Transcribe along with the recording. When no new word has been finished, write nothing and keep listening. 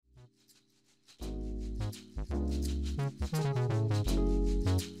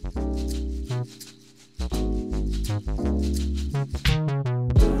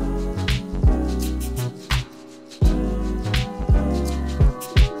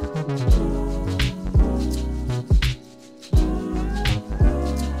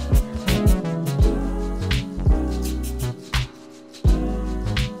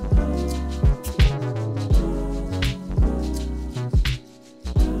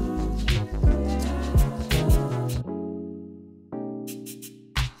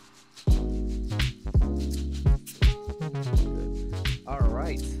All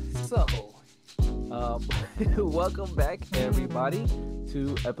right. So, welcome back, everybody,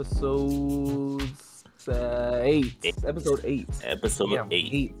 to episodes 8. Episode 8. Episode Damn, 8.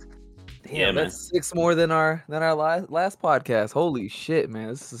 8. Damn, Yeah, man. that's 6 more than our last podcast. Holy shit, man!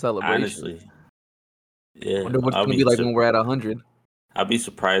 This is a celebration. Honestly, yeah. Wonder what it's gonna be like when we're at 100. I'll be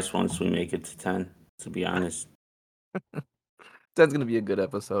surprised once we make it to 10. To be honest. 10's gonna be a good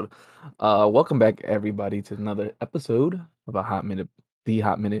episode. Welcome back, everybody, to another episode of a Hot Minute, the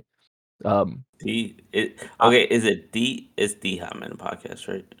Hot Minute. Is it the? It's the Hot Minute podcast,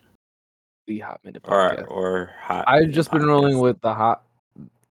 right? The Hot Minute podcast. Or hot. I've just been rolling with the hot.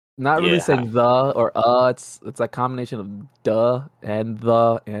 Not really saying the or It's like a combination of duh and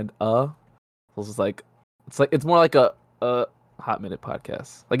the and So it's more like a Hot Minute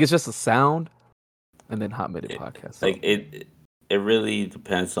podcast. Like it's just a sound, and then Hot Minute podcast. So. Like it really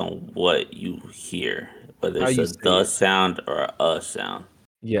depends on what you hear, whether it's a the sound or a sound.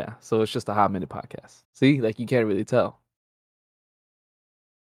 Yeah, so it's just a Hot Minute podcast. See, like you can't really tell.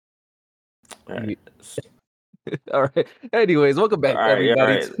 All right. All right. Anyways, welcome back, everybody. All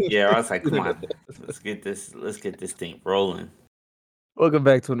right. Yeah, I was like, come on, let's get this thing rolling. Welcome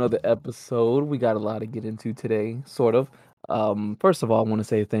back to another episode. We got a lot to get into today, sort of. First of all, I want to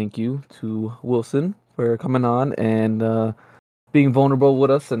say thank you to Wilson for coming on and being vulnerable with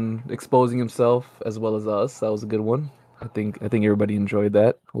us and exposing himself as well as us. That was a good one. I think everybody enjoyed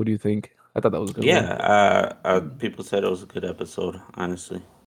that. What do you think? I thought that was a good one. Yeah, people said it was a good episode, honestly.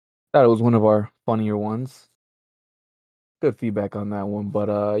 Thought it was one of our funnier ones. Good feedback on that one.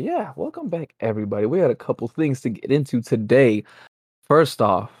 But yeah, welcome back, everybody. We had a couple things to get into today. First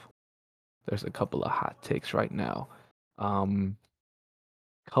off, there's a couple of hot takes right now.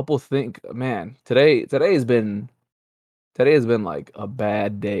 Today has been like a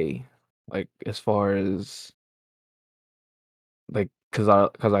bad day, like as far as like because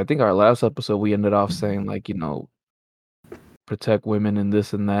I think our last episode we ended off saying like protect women and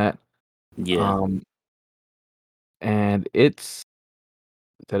this and that. Yeah. And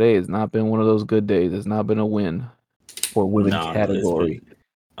today has not been one of those good days. It's not been a win for women category.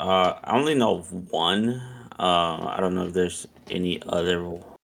 I only know of one. I don't know if there's any other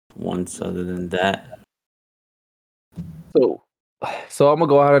ones other than that. So I'm gonna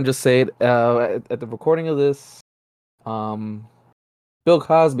go out and just say it. At the recording of this, Bill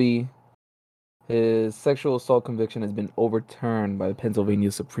Cosby, his sexual assault conviction has been overturned by the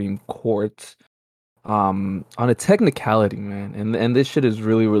Pennsylvania Supreme Court. On a technicality, man, and this shit is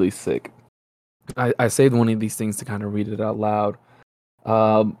really, really sick. I saved one of these things to kind of read it out loud.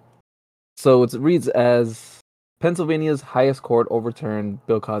 So it reads as Pennsylvania's highest court overturned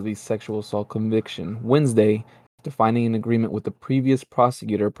Bill Cosby's sexual assault conviction Wednesday after finding an agreement with the previous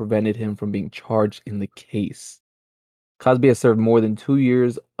prosecutor prevented him from being charged in the case. Cosby has served more than 2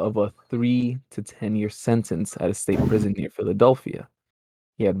 years of a 3 to 10 year sentence at a state prison near Philadelphia.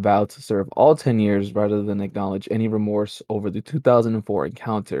 He had vowed to serve all 10 years rather than acknowledge any remorse over the 2004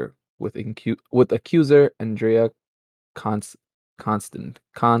 encounter with accuser Andrea Constant.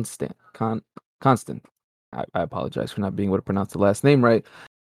 I apologize for not being able to pronounce the last name right,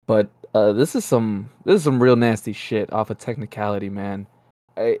 but this is some real nasty shit off a technicality, man.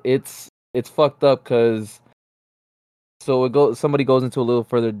 It's fucked up because somebody goes into a little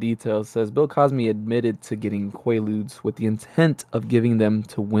further detail. It says Bill Cosby admitted to getting Quaaludes with the intent of giving them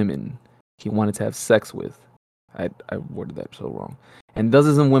to women he wanted to have sex with. I worded that so wrong. And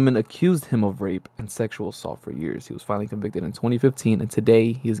dozens of women accused him of rape and sexual assault for years. He was finally convicted in 2015, and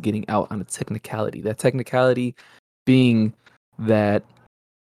today he is getting out on a technicality. That technicality being that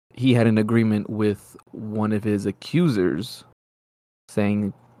he had an agreement with one of his accusers,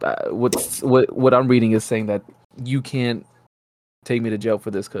 saying what I'm reading is saying that you can't take me to jail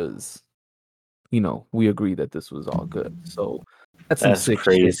for this because we agree that this was all good. So that's some sick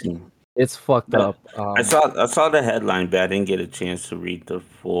crazy shit. It's fucked up. I saw the headline, but I didn't get a chance to read the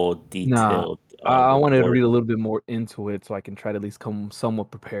full detailed. I wanted to read a little bit more into it so I can try to at least come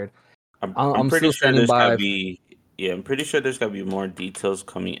somewhat prepared. I'm pretty sure there's gotta be Yeah, I'm pretty sure there's gotta be more details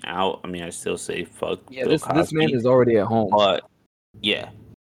coming out. I mean, I still say fuck Yeah, Bill this man Cosby, is already at home. but yeah, I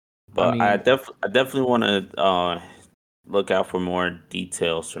but mean, I definitely want to look out for more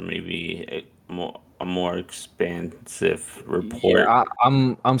details or maybe a more expansive yeah, report.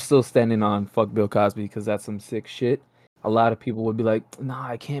 I'm still standing on fuck Bill Cosby because that's some sick shit. A lot of people would be like,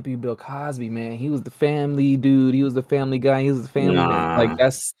 "Nah, it can't be Bill Cosby, man. He was the family dude. He was the family guy. He was the family man." Like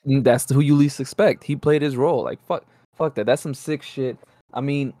Nah, that's who you least expect. He played his role. Like fuck that. That's some sick shit. I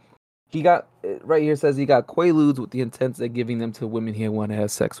mean, he got right here says he got quaaludes with the intent of giving them to women he want to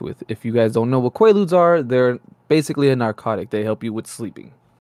have sex with. If you guys don't know what quaaludes are, they're basically a narcotic. They help you with sleeping.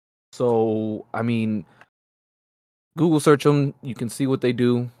 So I mean, Google search them. You can see what they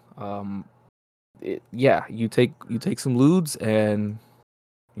do. Um, yeah, you take some lewds and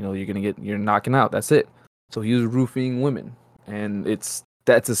you're knocking out. That's it. So he was roofing women, and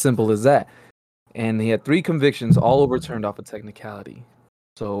that's as simple as that. And he had 3 convictions, all overturned off a technicality.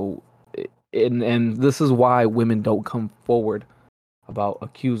 So, and this is why women don't come forward about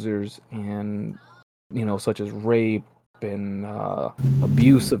accusers and such as rape and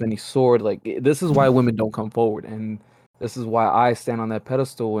abuse of any sort. Like this is why women don't come forward, and this is why I stand on that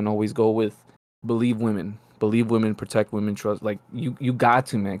pedestal and always go with believe women, protect women, trust. Like you got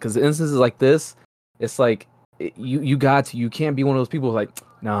to, man, because instances like this, it's like you got to. You can't be one of those people like,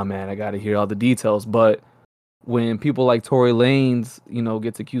 nah, man, I got to hear all the details. But when people like Tory Lanez,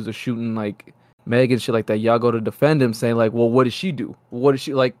 gets accused of shooting like Meg and shit like that, y'all go to defend him, saying like, well, what did she do? What did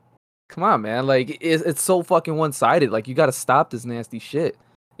she like? Come on, man. Like it's so fucking one sided. Like you got to stop this nasty shit.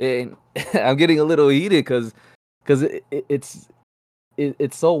 And I'm getting a little heated because it's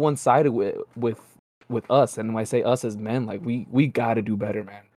so one sided with us. And when I say us as men, like we got to do better,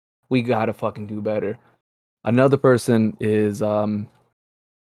 man. We got to fucking do better. Another person is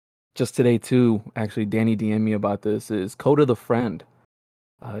just today too. Actually, Danny DM'd me about this. Is Coda the Friend?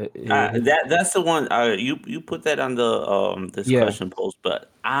 that's the one. You put that on the Yeah, discussion post,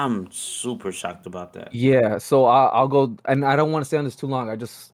 but I'm super shocked about that. yeah. So I'll go, and I don't want to stay on this too long.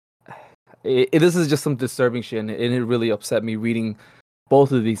 This is just some disturbing shit, and it really upset me reading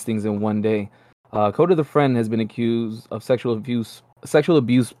both of these things in one day. Coda the Friend has been accused of sexual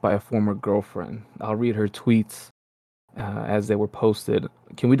abuse by a former girlfriend. I'll read her tweets as they were posted.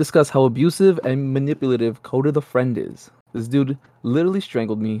 Can we discuss how abusive and manipulative Coda the Friend is? This dude literally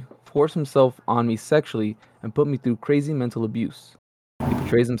strangled me, forced himself on me sexually, and put me through crazy mental abuse. He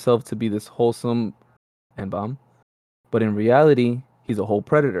portrays himself to be this wholesome and bomb, but in reality, he's a whole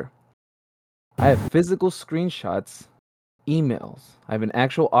predator. I have physical screenshots, emails. I have an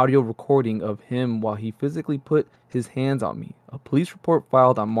actual audio recording of him while he physically put his hands on me. A police report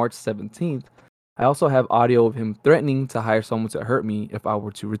filed on March 17th. I also have audio of him threatening to hire someone to hurt me if I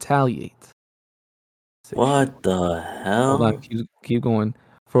were to retaliate. Sick shit. What the Hold on, hell? keep going.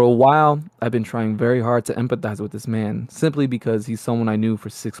 For a while, I've been trying very hard to empathize with this man simply because he's someone I knew for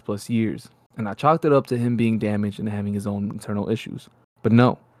 6+ years. And I chalked it up to him being damaged and having his own internal issues. But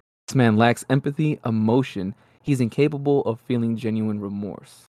no, this man lacks empathy, emotion. He's incapable of feeling genuine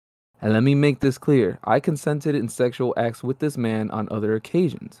remorse. And let me make this clear, I consented in sexual acts with this man on other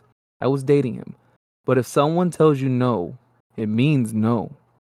occasions. I was dating him. But if someone tells you no, it means no.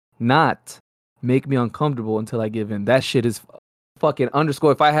 Not make me uncomfortable until I give in. That shit is fucking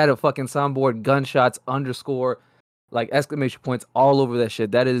underscore. If I had a fucking soundboard, gunshots, underscore, like exclamation points all over that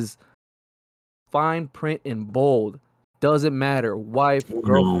shit. That is fine print in bold. Doesn't matter. Wife, No.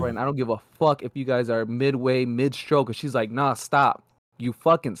 girlfriend. I don't give a fuck if you guys are midway, mid stroke. And she's like, nah, stop. You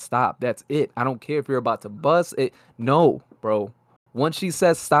fucking stop. That's it. I don't care if you're about to bust it. No, bro. Once she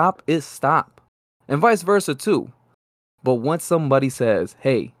says stop, it's stop. And vice versa too. But once somebody says,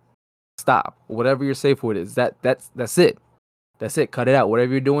 hey, stop, whatever your safe word is, that's it. That's it. Cut it out.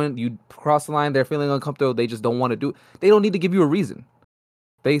 Whatever you're doing, you cross the line, they're feeling uncomfortable, they just don't want to do it. They don't need to give you a reason.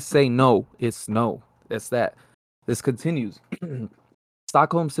 They say no, it's no. That's that. This continues.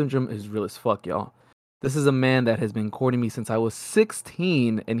 Stockholm syndrome is real as fuck, y'all. This is a man that has been courting me since I was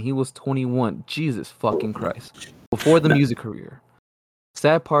 16 and he was 21. Jesus fucking Christ. Before the No, music career.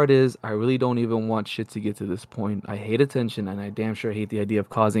 Sad part is, I really don't even want shit to get to this point. I hate attention and I damn sure hate the idea of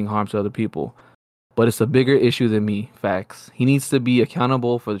causing harm to other people. But it's a bigger issue than me. Facts. He needs to be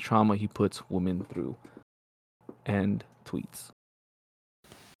accountable for the trauma he puts women through. And tweets.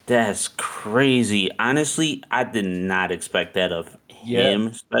 that's crazy. Honestly, I did not expect that of Yeah. him,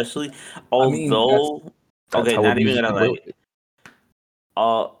 especially. I mean, Although, that's okay, how not even abusers gonna get away with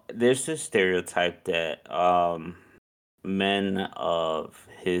like. it. There's this stereotype that men of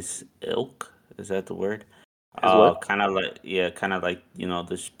his ilk, is that the word? His what? Kind of like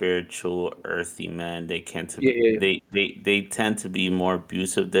the spiritual, earthy man. They tend to Yeah, yeah, they tend to be more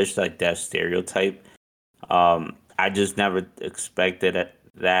abusive. There's like that stereotype. I just never expected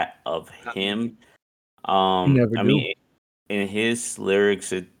that of yeah. him. You never I do. mean, in his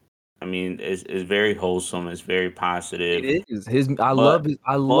lyrics, I mean, it's very wholesome. It's very positive. It is his. I But love his.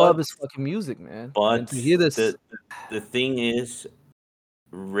 I love but his fucking music, man. And but to hear this, the thing is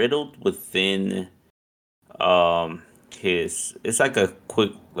riddled within um his. It's like a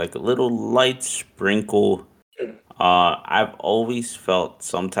quick, like a little light sprinkle. I've always felt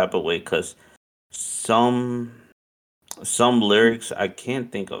some type of way because some lyrics I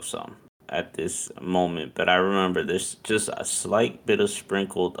can't think of some at this moment, but I remember there's just a slight bit of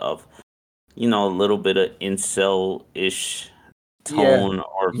sprinkled of a little bit of incel ish yeah, tone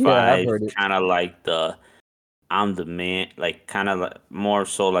or yeah, I've vibe, heard it. kind of like the I'm the man, like kind of like more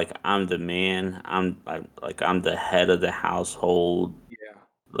so like I'm the man, like I'm the head of the household, Yeah.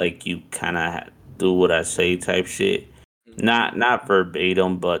 like you kind of do what I say type shit. Not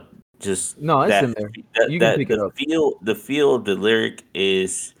verbatim, but just No, it's in that there. that You can that pick it up. the feel of the lyric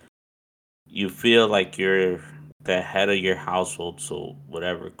is you feel like you're the head of your household, so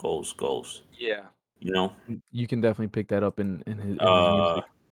whatever goes goes. Yeah. You know, You can definitely pick that up in his uh, music.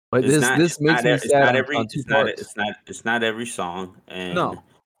 But this makes me it's sad not on every two parts. it's not every song, and No.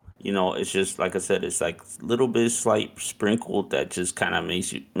 it's just like I said, it's like little bit slight sprinkled that just kind of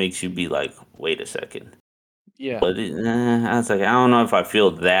makes you be like, wait a second. Yeah. But I was like, I don't know if I feel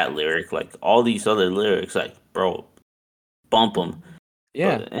that lyric. Like all these other lyrics, like bro, bump them.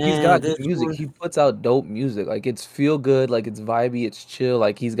 Yeah. But He's got good this music. one, He puts out dope music. Like it's feel good, like it's vibey, it's chill.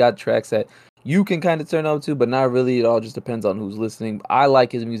 Like he's got tracks that you can kind of turn up to, but not really. It all just depends on who's listening. I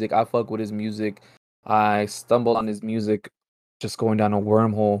like his music. I fuck with his music. I stumbled on his music just going down a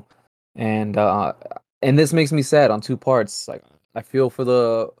wormhole. And this makes me sad on two parts. Like I feel for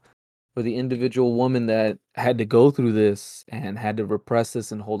the individual woman that had to go through this and had to repress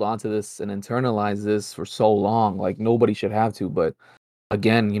this and hold on to this and internalize this for so long. Like nobody should have to, but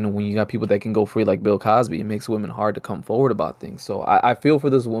again, when you got people that can go free like Bill Cosby, it makes women hard to come forward about things. So I feel for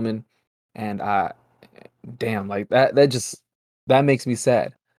this woman, and damn, like that makes me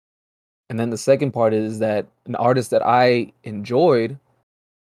sad. And then the second part is that an artist that I enjoyed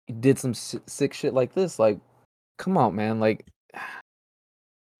did some sick shit like this. Like, come on, man. Like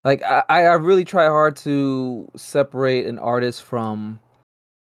I really try hard to separate an artist from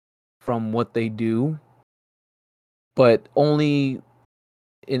what they do, but only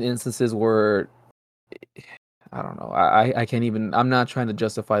in instances where I don't know. I can't even. I'm not trying to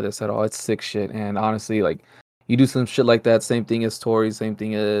justify this at all. It's sick shit, and honestly, like you do some shit like that. Same thing as Tory. Same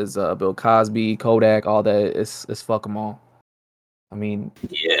thing as Bill Cosby, Kodak. All that. It's fuck them all. I mean,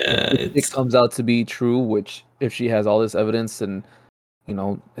 if yeah, it it's comes out to be true, which if she has all this evidence and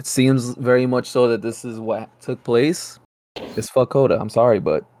it seems very much so that this is what took place, it's fuck Kodak. I'm sorry,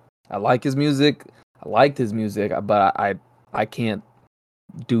 but I like his music. I liked his music, but I can't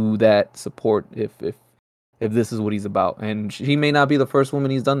do that support if this is what he's about. And he may not be the first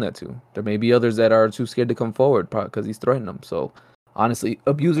woman he's done that to. There may be others that are too scared to come forward because he's threatened them. So honestly,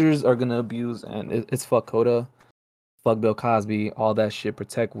 abusers are gonna abuse, and it's fuck Coda, fuck Bill Cosby, all that shit.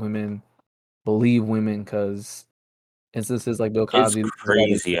 Protect women, believe women, because instances like Bill it's Cosby, this is why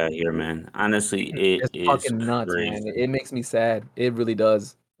crazy out here, man. Honestly, it it's is fucking nuts, man. crazy. It makes me sad. It really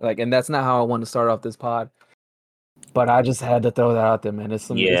does. Like, and that's not how I want to start off this pod. But I just had to throw that out there, man. It's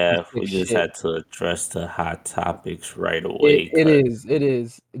some Yeah, sick we just shit. had to address the hot topics right It away, it cause is. It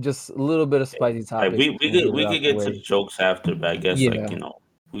is. Just a little bit of spicy like topics. Just want to get it we out could the get to the way. jokes after, but I guess like Yeah.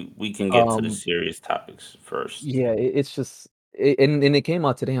 we can get to the Um. serious topics first. Yeah. It's just. And it came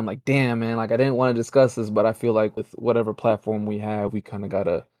out today. I'm like, damn, man. Like, I didn't want to discuss this, but I feel like with whatever platform we have, we kind of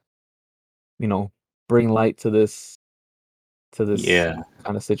gotta, you know, bring light to this Yeah,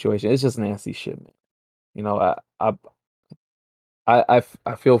 kind of situation. It's just nasty shit, man. You know, I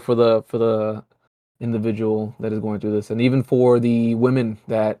feel for the individual that is going through this, and even for the women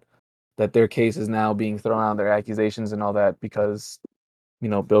that their case is now being thrown out, their accusations and all that, because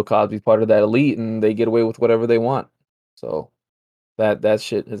Bill Cosby's part of that elite, and they get away with whatever they want. So that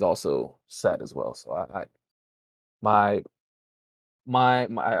shit is also sad as well. So my my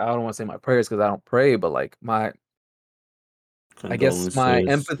I don't want to say my prayers because I don't pray, but like I guess my condolences, my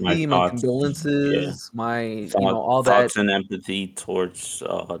empathy, my thoughts. Yeah, condolences, my all that. thoughts and empathy towards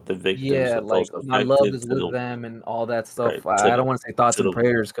the victims, Yeah, of those like my love affected, is with them and all that right stuff. to I don't the want to say thoughts to and the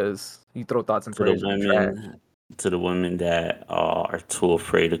prayers because you throw thoughts and to the prayers in the trash. women to the women that are too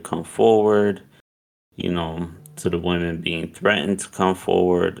afraid to come forward, you know, to the women being threatened to come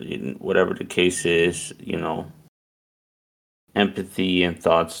forward, whatever the case is, empathy and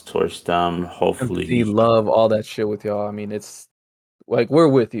thoughts towards them. Empathy, Hopefully, love, all that shit with y'all. I mean, it's like we're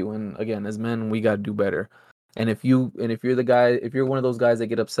with you, and again, as men, we gotta do better. And if you're the guy, if you're one of those guys that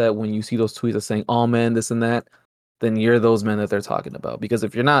get upset when you see those tweets of saying, "Oh man, this and that," then you're those men that they're talking about. Because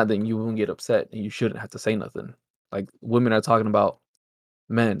if you're not, then you won't get upset, and you shouldn't have to say nothing. Like women are talking about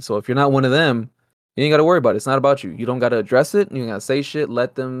men, so if you're not one of them, you ain't gotta worry about it. It's not about you. You don't gotta address it. You gotta say shit.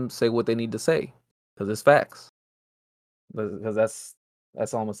 Let them say what they need to say, because it's facts. Because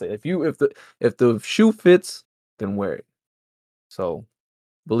that's all I'm gonna say. If the shoe fits, then wear it. So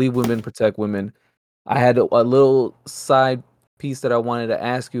believe women, protect women. I had a little side piece that I wanted to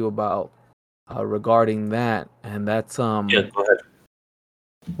ask you about regarding that, and that's yeah, go ahead.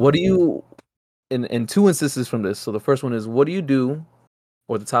 what do you in two instances from this. So the first one is what do you do,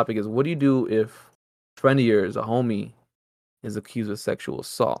 or the topic is what do you do if a friend of yours, a homie, is accused of sexual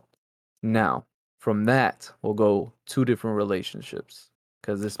assault? Now, from that, we'll go two different relationships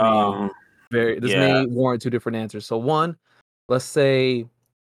because Um, this yeah, may warrant two different answers. So one, let's say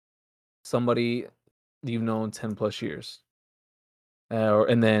somebody you've known 10 plus years,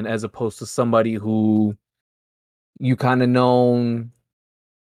 and then as opposed to somebody who you kind of known,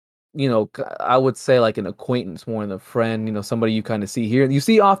 I would say like an acquaintance more than a friend, somebody you kind of see here. You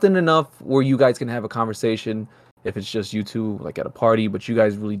see often enough where you guys can have a conversation if it's just you two, like at a party, but you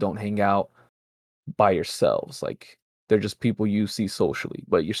guys really don't hang out by yourselves. Like they're just people you see socially,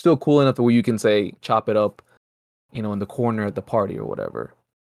 but you're still cool enough to where you can say chop it up, in the corner at the party or whatever.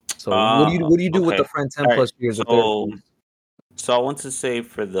 So what do you do with okay. the friend 10 All right. plus years if they're So, accused? so I want to say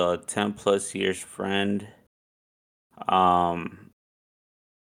for the 10 plus years friend, um,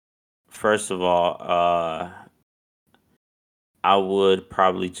 first of all, I would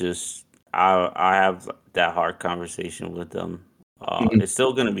probably just I have that hard conversation with them. Mhm. It's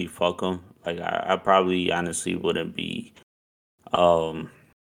still gonna be fuck them. Like I probably honestly wouldn't be um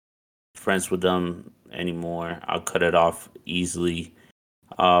friends with them anymore. I'll cut it off easily.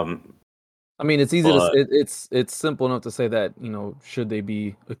 Um, I mean, it's easy to but it's simple enough to say that, should they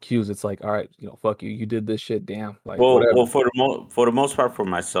be accused, it's like, all right, fuck you, you did this shit, damn, like well, whatever. for the most part, for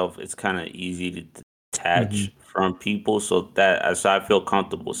myself, it's kind of easy to Hmm. detach from people, so I feel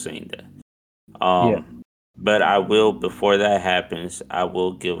comfortable saying that. Yeah. But I will, before that happens, I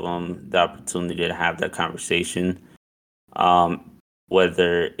will give them the opportunity to have that conversation. Um,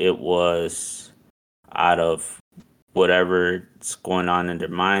 whether it was out of whatever's going on in their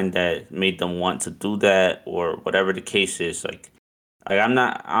mind that made them want to do that, or whatever the case is. Like I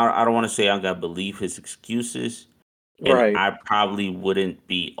don't want to say I'm gonna believe his excuses, and Right. I probably wouldn't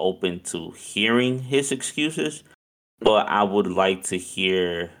be open to hearing his excuses, but I would like to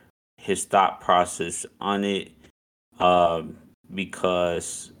hear his thought process on it. Um,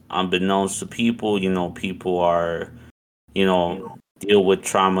 because unbeknownst to people, people are, deal with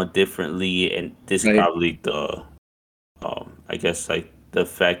trauma differently, and this is Right. probably I guess like the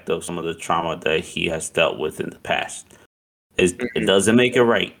effect of some of the trauma that he has dealt with in the past. It Mhm. doesn't make it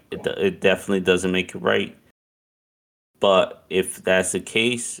right. It definitely doesn't make it right. But if that's the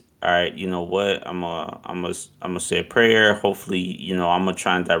case, all right, you know what? I'm gonna say a prayer. Hopefully, I'm gonna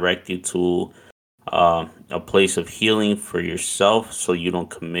try and direct you to a place of healing for yourself, so you don't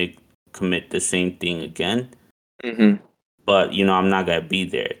commit the same thing again. Mhm. But I'm not gonna be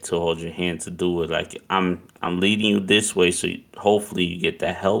there to hold your hand to do it. Like I'm leading you this way, so hopefully you get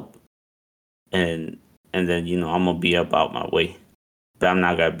that help, and then I'm gonna be about my way. But I'm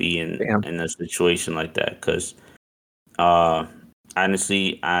not gonna be Damn. in a situation like that because uh,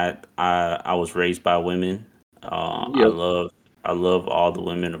 honestly, I was raised by women. I Yep. love all the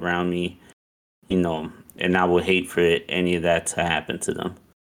women around me, and I would hate for any of that to happen to them.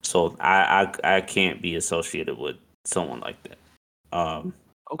 So I can't be associated with someone like that. Um,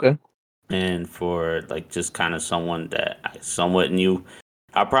 Okay. and for like just kind of someone that I somewhat knew,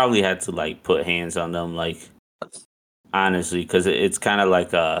 I probably had to like put hands on them, like honestly, because it's kind of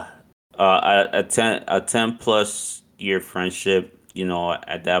like a 10 plus year friendship.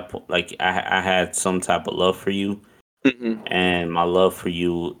 At that point, like I had some type of love for you, Mhm. and my love for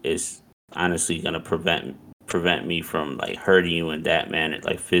you is honestly gonna prevent me from like hurting you in that manner,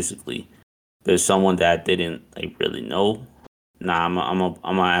 like physically. There's someone that I didn't like really know. Nah, I'm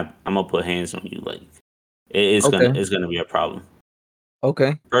gonna put hands on you. Like Okay. it's gonna be a problem.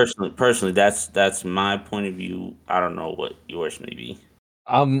 Okay. Personally, that's my point of view. I don't know what yours may be.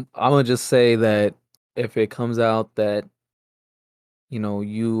 I'm gonna just say that if it comes out that,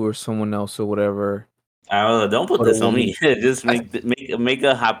 you or someone else or whatever Don't put put a this on woman me. Just make a make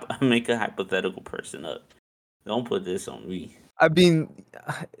a hypothetical person up. Don't put this on me. I mean,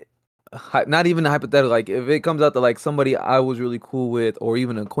 not even a hypothetical. Like if it comes out that like somebody I was really cool with, or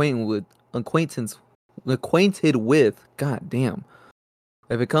even acquaintance, acquainted with. God damn.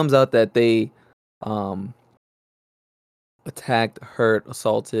 If it comes out that they, um, attacked, hurt,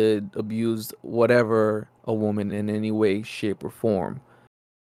 assaulted, abused, whatever a woman in any way, shape, or form,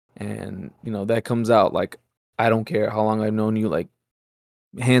 and that comes out, like I don't care how long I've known you, like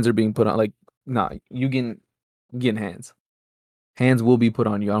hands are being put on. Like, nah, you getting hands. Hands will be put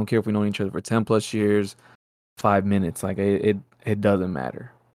on you. I don't care if we know each other for 10 plus years, 5 minutes. Like it doesn't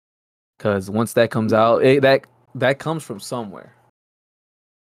matter. Because once that comes out, that comes from somewhere.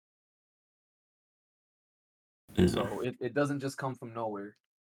 Mm. So it doesn't just come from nowhere.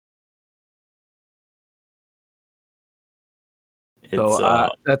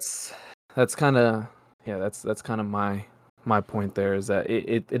 So It's that's kind of, yeah, that's kind of my point there, is that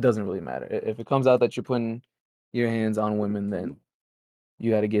it doesn't really matter. If it comes out that you're putting your hands on women, then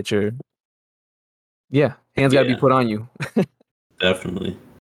you got to get your, yeah, hands got to be yeah, put on you. definitely,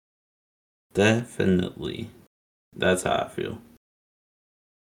 definitely. That's how I feel.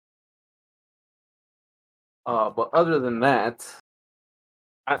 But other than that,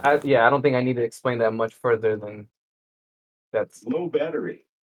 I don't think I need to explain that much further than that's low battery.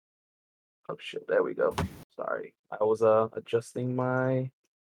 Oh shit, there we go. Sorry. I was adjusting my,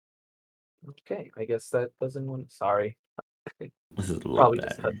 okay, I guess that doesn't want, sorry. This is low Probably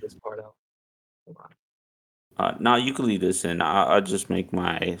just cut battery. this part out. Hold on. Now you can leave this in. I'll just make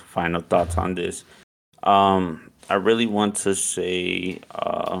my final thoughts on this. I really want to say,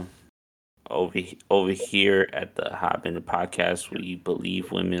 over here at the Hot Minute Podcast, we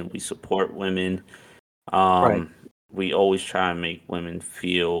believe women, we support women. Right. Um, we always try and make women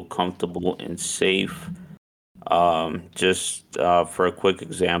feel comfortable and safe. Just for a quick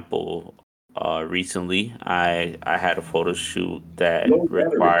example, recently I had a photo shoot that Low battery.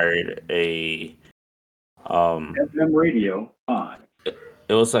 required a um FM radio on.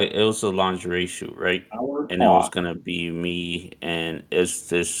 it was a lingerie shoot, right? Power And it was off. gonna be me and it's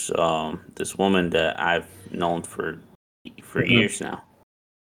this woman that I've known for Mhm. years now.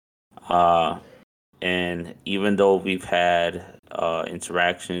 Uh, and even though we've had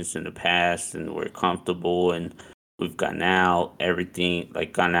interactions in the past and we're comfortable and we've gone out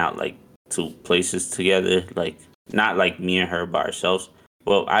like to places together, like not like me and her by ourselves.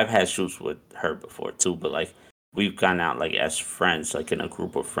 Well, I've had shoots with her before too, but like we've gone out like as friends, like in a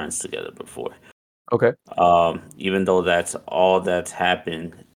group of friends together before. Okay. Even though that's all that's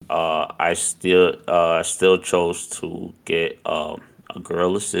happened, I still chose to get a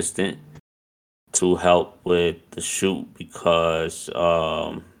girl assistant to help with the shoot because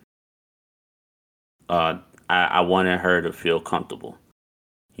uh, I wanted her to feel comfortable.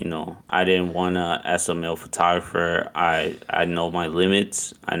 I didn't want to, as a male photographer, I know my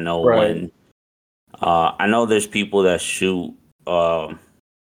limits. I know Right. when, I know there's people that shoot, um,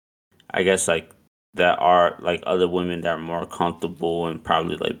 I guess like that are like other women that are more comfortable and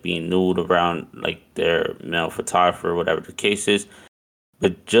probably like being nude around like their male photographer, whatever the case is.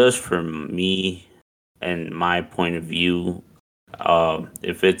 But just for me and my point of view,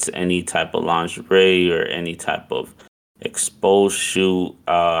 if it's any type of lingerie or any type of exposed shoot,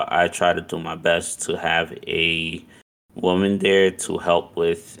 I try to do my best to have a woman there to help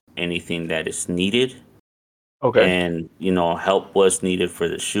with anything that is needed. Okay. And help was needed for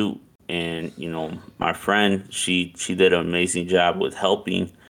the shoot. And my friend, she did an amazing job with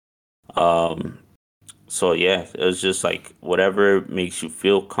helping. Um, so yeah, it was just like whatever makes you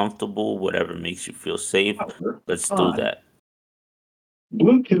feel comfortable, whatever makes you feel safe, Power let's do on. that.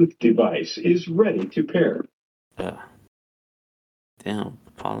 Bluetooth device is ready to pair. Yeah. Damn,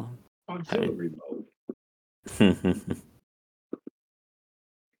 Paula. Auxiliary mode.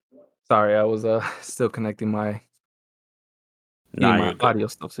 Sorry, I was still connecting my, getting Nah, my you're good. audio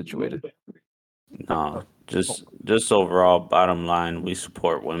stuff situated. No, Oh, oh, just overall, bottom line, we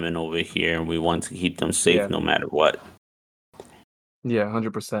support women over here, and we want to keep them safe yeah, no matter what. yeah,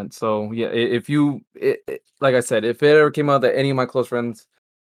 100%. So yeah, if you, like I said, if it ever came out that any of my close friends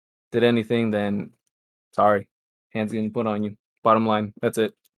did anything, then sorry, hands getting put on you. Bottom line, that's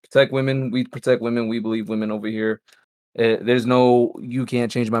it. Protect women. We protect women. We believe women over here. There's no, you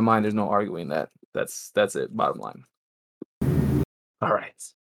can't change my mind. There's no arguing that. That's it. Bottom line. All right.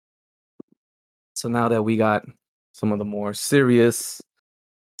 So now that we got some of the more serious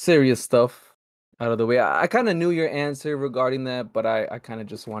stuff out of the way, I kind of knew your answer regarding that, but I kind of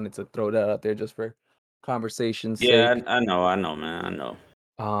just wanted to throw that out there just for conversation's Yeah, sake. I know, man, I know.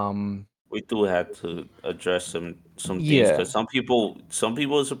 Um, We do have to address some things yeah, because some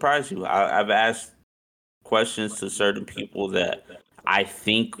people surprise you. I've asked questions to certain people that I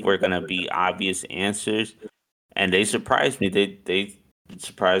think were gonna be obvious answers, and they surprised me. They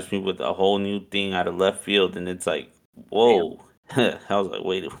surprised me with a whole new thing out of left field, and it's like, Damn. whoa! I was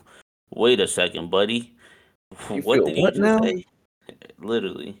like, wait a second, buddy. You What feel did he what just now? say?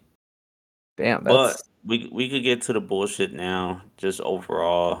 Literally. Damn, But that's we could get to the bullshit now. Just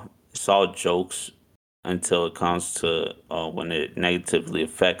overall, it's all jokes until it comes to when it negatively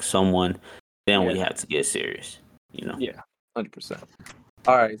affects someone. Then yeah, we have to get serious. You know. yeah, 100%.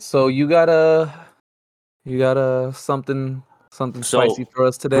 All right, so you got a something spicy So, for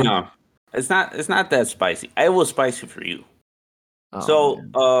us today? huh, it's not that spicy. It was spicy for you. Oh So,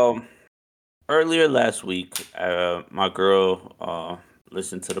 man. earlier last week, my girl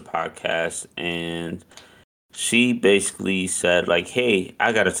listened to the podcast and she basically said like, "Hey,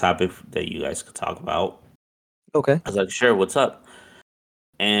 I got a topic that you guys could talk about." Okay. I was like, "Sure, what's up?"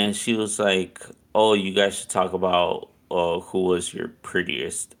 And she was like, "Oh, you guys should talk about who was your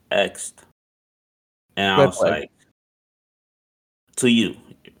prettiest ex." And I Red was flag. like, "To you,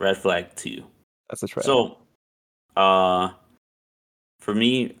 red flag to you." That's a trap. So, uh, for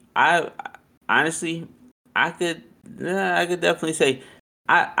me, I honestly, I could definitely say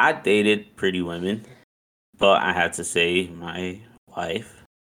I dated pretty women, but I had to say my wife,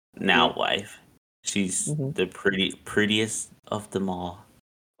 Yeah. now wife, she's Hmm. the prettiest of them all.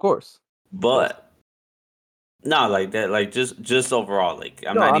 Of course. Of course. But no, like that, like just overall, like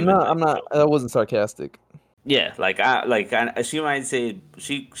I'm No, not I'm even not. like I'm not. joking. I wasn't sarcastic. Yeah, she might say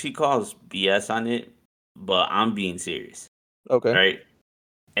she calls BS on it, but I'm being serious, Okay. right?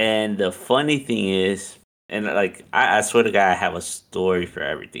 And the funny thing is, and like I swear to God, I have a story for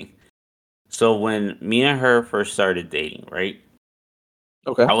everything. So when me and her first started dating, right?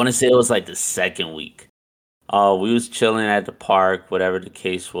 Okay. I want to say it was like the second week. We was chilling at the park, whatever the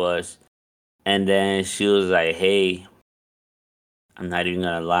case was, and then she was like, "Hey, I'm not even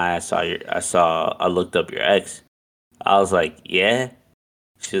gonna lie. I looked up your ex." I was like, "Yeah."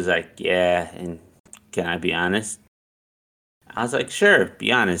 She was like, "Yeah." And can I be honest? I was like, "Sure,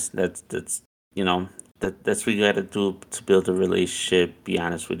 be honest. That's you know that's what you got to do to build a relationship. Be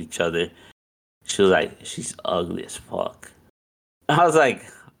honest with each other." She was like, "She's ugly as fuck." I was like,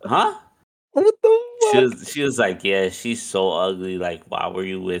 "Huh?" What the fuck? She was like, "Yeah, she's so ugly. Like, why were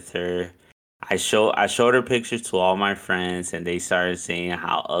you with her?" I showed her pictures to all my friends, and they started saying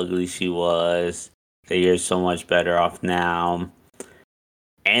how ugly she was. That you're so much better off now.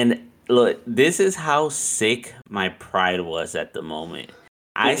 And look, this is how sick my pride was at the moment.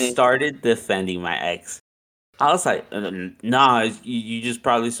 I Mhm. started defending my ex. I was like, "Nah, you just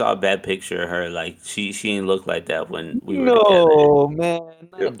probably saw a bad picture of her. Like, she didn't look like that when we were together." No, man,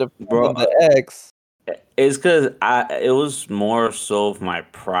 not Bro, defending the ex. it's because it was more so of my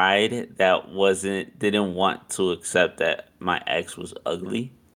pride that didn't want to accept that my ex was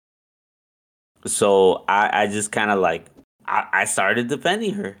ugly. So I just kind of like I started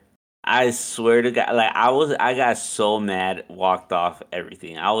defending her. I swear to God, like I got so mad, walked off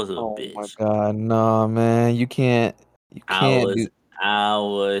everything. I was a Oh my bitch. god, no, man, you can't. You I can't was do. I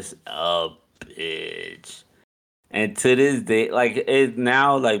was a bitch. And to this day, like it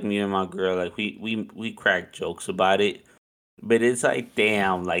now, like me and my girl, like we crack jokes about it. But it's like,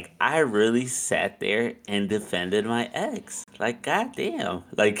 damn, like I really sat there and defended my ex. Like, goddamn,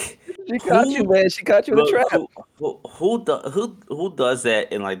 like She caught you, who, man. She caught you in the look, trap. who does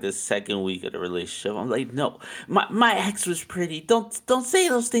that in like the second week of the relationship? I'm like, no, my ex was pretty. Don't say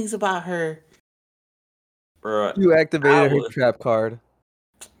those things about her, bro. You I activated her was, trap card.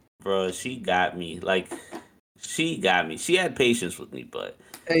 bro. She got me. Like, she got me. She had patience with me, but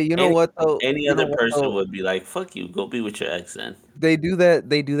Hey, you know any what though? any You know other what person though? would be like, fuck you, go be with your ex then. They do that.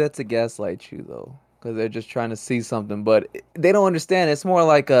 They do that to gaslight you though, because they're just trying to see something, but they don't understand. It's more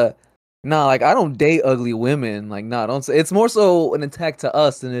like a, nah. Like I don't date ugly women. Like nah, don't say. It's more so an attack to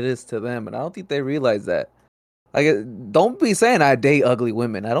us than it is to them, and I don't think they realize that. Like, don't be saying I date ugly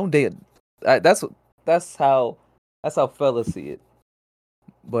women. I don't date. That's how that's how fellas see it.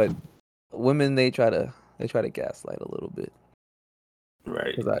 But women, they try to gaslight a little bit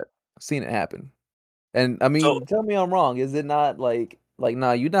Right. because I've seen it happen. And I So mean, tell me I'm wrong. Is it not like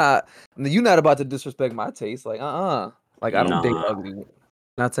nah, you not about to disrespect my taste. Like like I don't date nah, ugly women.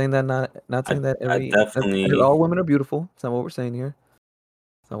 Not saying that I definitely all women are beautiful. That's not what we're saying here.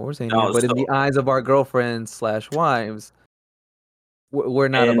 That's not what we're saying here. no. But in the So eyes of our girlfriends slash wives, we're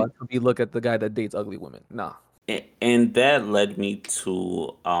not and about to be look at the guy that dates ugly women. Nah. and that led me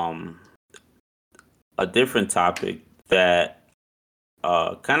to a different topic that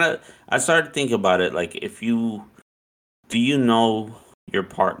kind of I started thinking about it. Like, if you do you know your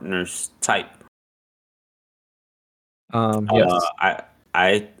partner's type? Yes.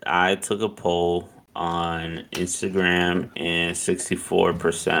 I took a poll on Instagram, and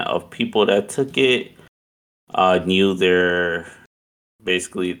 64% of people that took it knew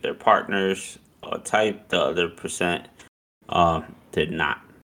basically their partners type. The other percent did not.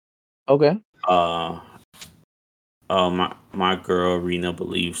 Okay. Uh, my girl Rena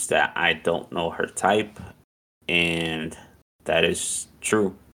believes that I don't know her type, and that is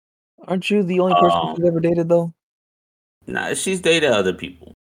true. Aren't you the only person Um, she's ever dated though? nah, she's dated other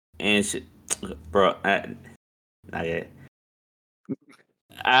people, and bro, not yet.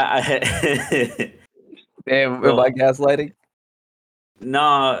 I Damn, am so I gaslighting?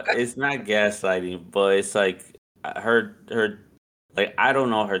 no, it's not gaslighting, but it's like her like I don't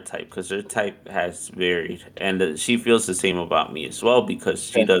know her type because her type has varied, and she feels the same about me as well because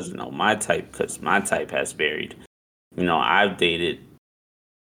she Okay. doesn't know my type because my type has varied. You know, I've dated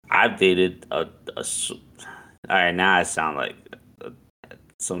all right, now I sound like a,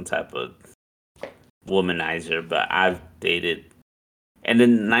 some type of womanizer, but I've dated in the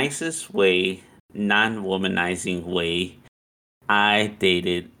nicest way, non-womanizing way. I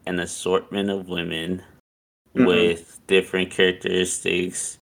dated an assortment of women Mm-mm. with different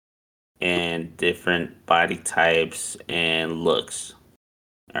characteristics and different body types and looks.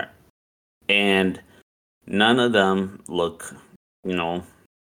 All right. And none of them look, you know,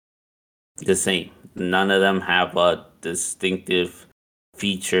 the same. None of them have a distinctive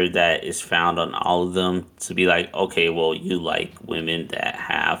feature that is found on all of them to be like, okay, well, you like women that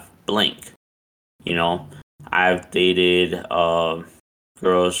have blank. You know, I've dated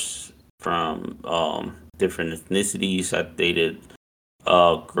girls from different ethnicities. I've dated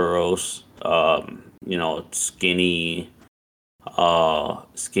girls,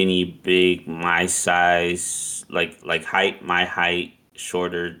 skinny, big, my size, like height, my height,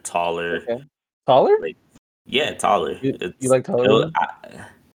 shorter, taller, Okay. Taller? like yeah, taller. You like taller women?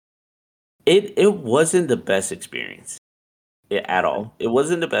 It wasn't the best experience at Okay. all. It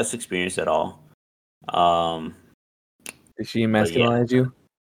wasn't the best experience at all. Um, Did she but yeah, emasculinize you?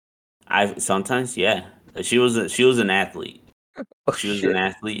 I sometimes yeah. She was an athlete. Oh She was an shit.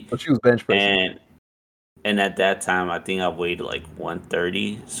 athlete, Oh, she was bench pressing. and at that time I think I weighed like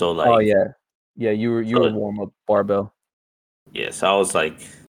 130. So Oh like yeah. Yeah, you were so warm up barbell. yeah, so I was like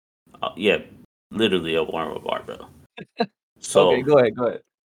yeah, literally a warm up barbell. Okay, So go ahead, go ahead.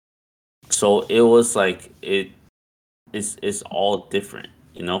 it was like it's all different,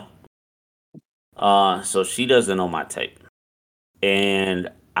 you know. So she doesn't know my type, and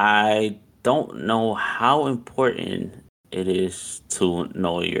I don't know how important it is to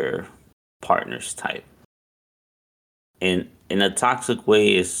know your partner's type. And in a toxic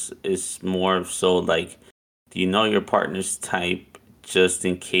way, is more so like, do you know your partner's type just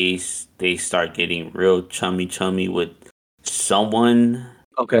in case they start getting real chummy with someone,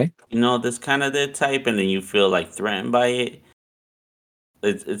 Okay. that's kind of their type, and then you feel like threatened by it.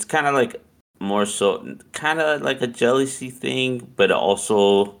 It's kind of like more so kind of like a jealousy thing, but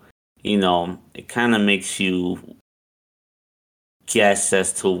also, it kind of makes you guess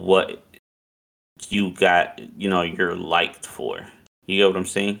as to what you got, you're liked for. You get what I'm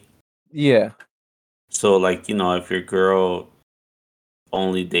saying? Yeah. So like, if your girl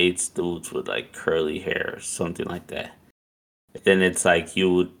only dates dudes with like curly hair or something like that, then it's like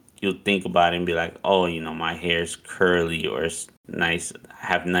you would think about it and be like, oh, my hair's curly or it's nice, I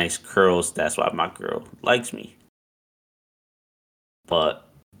have nice curls, that's why my girl likes me. But,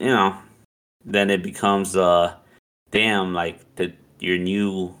 you know, then it becomes damn, like your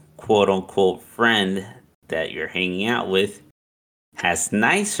new quote unquote friend that you're hanging out with has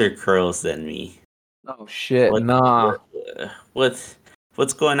nicer curls than me. Oh shit. What Nah. what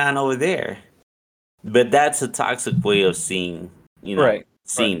what's going on over there? But that's a toxic way of seeing, Right. Right.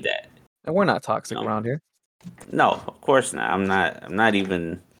 seeing that. And we're not toxic No, around here. no, of course not. I'm not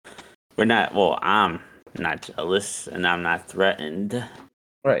even. We're not. Well, I'm not jealous, and I'm not threatened.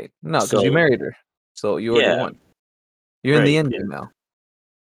 Right. No, because you So married her. So you already yeah, won. You're in the right. end game now.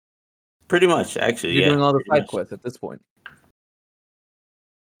 Pretty much, actually, You're yeah, doing all the pretty side much. quests at this point.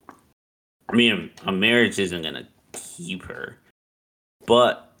 I mean, a marriage isn't gonna keep her,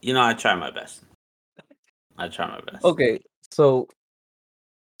 but I try my best. I try my best. Okay. So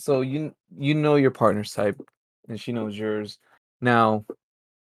you know your partner's type and she knows yours. Now,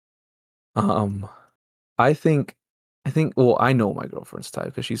 um I think well, I know my girlfriend's type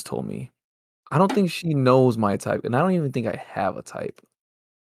because she's told me. I don't think she knows my type, and I don't even think I have a type.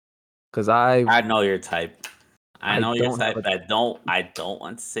 Because I know your type. I I know your don't have type. a But I don't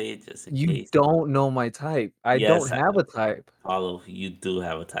want to say it just in you case. don't know my type. I don't Yes, have a type. Paulo, you do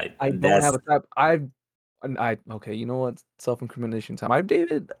have a type, I and don't have that's a type. And okay, you know what? Self-incrimination time. I've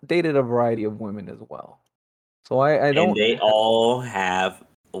dated a variety of women as well. So I And don't they all have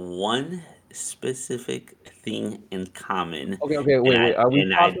one specific thing in common. okay, And wait. Are we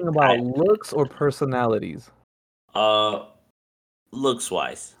talking about I looks or personalities? uh looks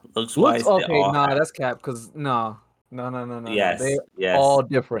Looks wise, they okay, all nah, have that's cap. Cause nah, no. They yes, yes, all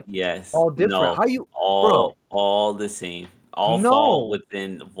different. yes, All different. no, How you, bro? all the same, all fall No,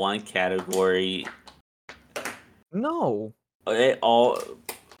 within one category. no. They all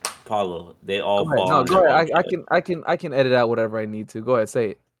Paulo, they all Go ahead. fall No, under go one ahead. category. I can edit out whatever I need to. Go ahead,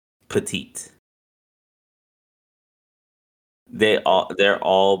 say it. Petite. They're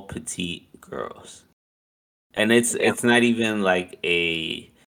all petite girls. And Damn. it's not even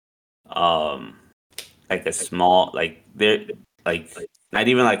um like a small like they're like not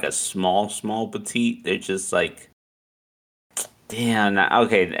even like a small petite. They're just like damn.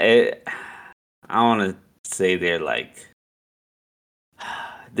 Okay, I want to say they're like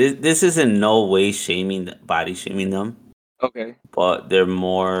this is in no way body shaming them, Okay. but they're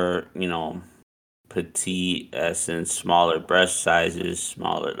more petite as in smaller breast sizes,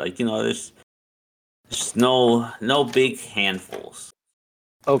 smaller there's no big handfuls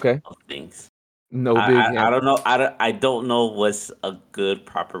Okay. of things. No big I hand. don't know. I don't know what's a good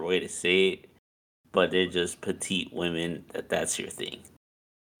proper way to say it, but they're just petite women. That's your thing.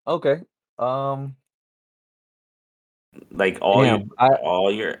 Okay. Um. Like Damn.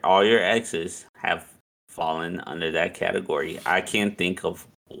 all your exes have fallen under that category. I can't think of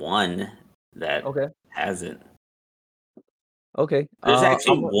one that Okay. hasn't. Okay. There's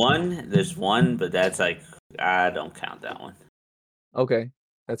actually I'm one. There's one, but that's like I don't count that one. okay.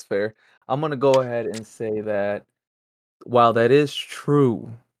 That's fair. I'm gonna go ahead and say that while that is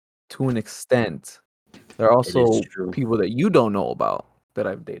true to an extent, there are It is also true. people that you don't know about that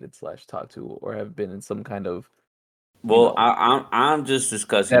I've dated slash talked to or have been in some kind of, you Well, know, I'm just that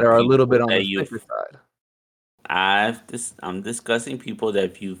discussing are a little people bit on that the you've thicker side. I'm discussing people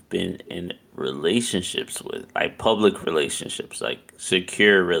that you've been in relationships with, like public relationships, like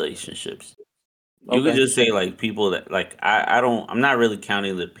secure relationships. You could Okay. just say like people that like I'm not really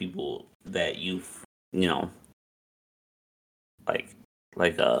counting the people that you've you know like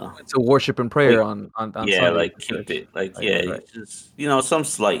like To worship and prayer wait on yeah Sundays like in keep church. it like Right. yeah Right. just some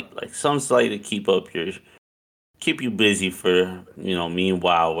slight to keep you busy for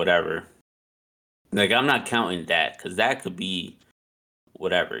meanwhile whatever. Like I'm not counting that because that could be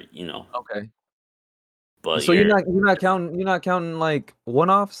whatever. Okay. But So you're not counting like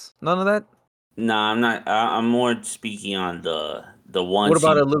one-offs? None of that? nah, I'm not. I'm more speaking on the What ones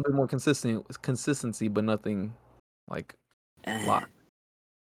about you. a little bit more consistency, but nothing like lot?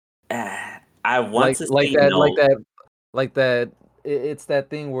 I want to say Like no. that, like that. It's that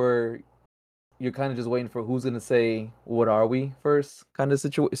thing where you're kind of just waiting for who's gonna say "What are we?" first, kind of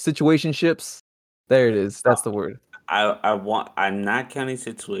situationships. There it is. That's the word. I'm not counting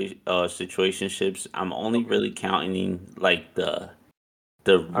situationships. I'm only really counting like the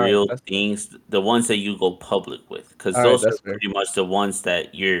All right, real things, the ones that you go public with, because all right. those are That's fair. pretty much the ones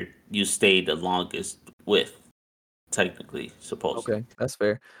that you stay the longest with, technically, supposedly. Okay, that's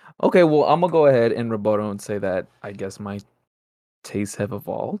fair. Okay, well, I'm gonna go ahead and rebuttal and say that I guess my tastes have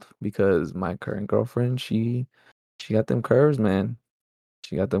evolved because my current girlfriend, she got them curves, man.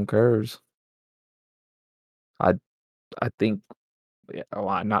 She got them curves. I I think, yeah,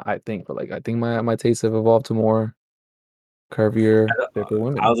 well, not I think, but like I think my tastes have evolved to more curvier, thicker I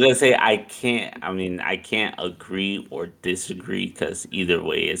women. was gonna say I can't. I mean, I can't agree or disagree because either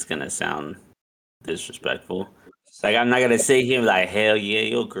way, it's gonna sound disrespectful. Like I'm not gonna sit here and be like, hell yeah,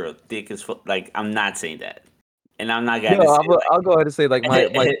 your girl thick as fuck. Like I'm not saying that, and I'm not No, gonna say I'll go ahead and say like my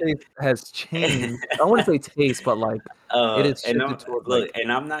like, taste has changed. I want to say taste, but like it is and I'm shifted towards look, like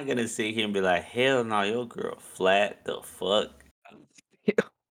and I'm not gonna sit here and be like, hell no, your girl flat. The fuck.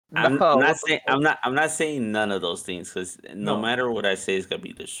 no, I'm not what the saying fuck? I'm not saying none of those things because no No. matter what I say, it's gonna be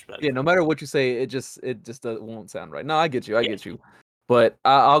Yeah, no disrespectful. matter what you say, it just won't sound right. No, I get you. I Yeah. get you. But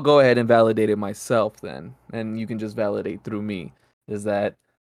I'll go ahead and validate it myself then, and you can just validate through me. Is that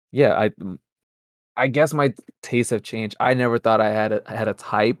yeah? I guess my tastes have changed. I never thought I had a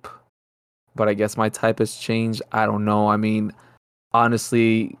type, but I guess my type has changed. I don't know. I mean,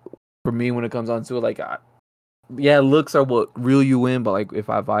 honestly, for me, when it comes on to it, like, yeah, looks are what reel you in. But like, if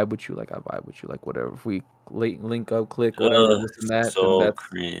I vibe with you, like I vibe with you, like whatever. If we link up, click, whatever, Ugh, this and that, then so that's.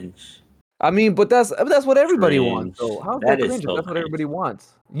 cringe. I mean, but that's what everybody wants. Cringe. So how's That that is cringe if so that's what cringe. everybody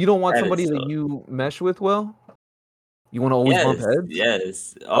wants? You don't want That is somebody that so. you mesh with well. You want to always bump Yes, heads.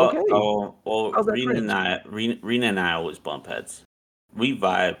 yes. Okay, Well, how's that cringe? Rena and I always bump heads. we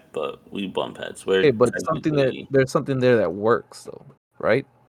vibe, but we bump heads. We're Okay, but technically there's something there that works though, right?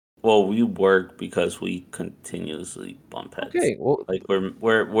 well, we work because we continuously bump heads. Okay, well, Like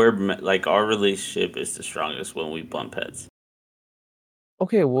like our relationship is the strongest when we bump heads.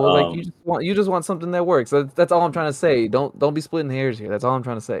 okay, well, like Um, you just want something that works. That's all I'm trying to say. Don't be splitting hairs here. That's all I'm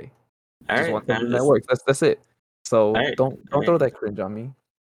trying to say. all Just right, want I'm something that just works. That's it. all So right, all don't right. throw that cringe on me.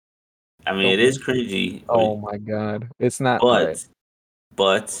 I mean, Don't it is cringe. cringy, Oh my god, it's not all right.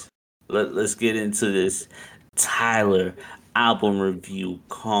 but let's get into this Tyler album review.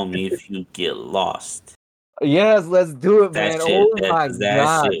 Call me if you get lost. Yes, let's do it, That man. shit, Oh my that shit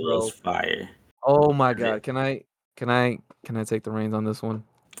god, was bro. fire. Oh my god. Can I take the reins on this one?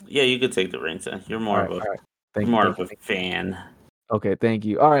 Yeah, you could take the reins. You're All more right, of a all right. you're Thank you, more thank of you, a thank you. fan. Okay, thank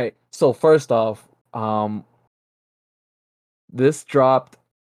you. All right. So first off, this dropped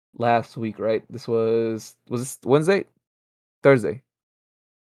last week, right? Was this Wednesday? Thursday.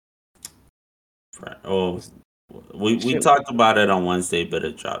 Oh, we Shit. talked about it on Wednesday, but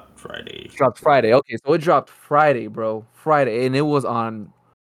it dropped Friday. Dropped Friday. Okay, so it dropped Friday, bro. Friday, and it was on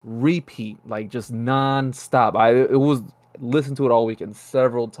repeat, like just non-stop. It was listened to it all weekend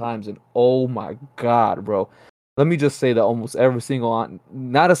several times, and oh my god, bro. Let me just say that almost every single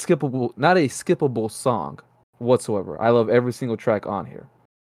not a skippable song whatsoever. I love every single track on here.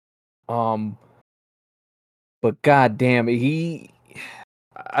 Um, but god damn,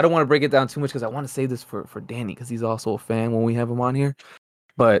 I don't want to break it down too much because I want to say this for Danny because he's also a fan when we have him on here.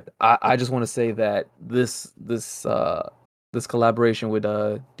 But I just want to say that this collaboration with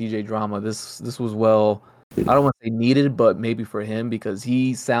DJ Drama, this was well, I don't want to say needed, but maybe for him because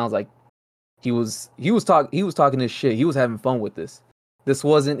he sounds like he was talking his shit. He was having fun with this. This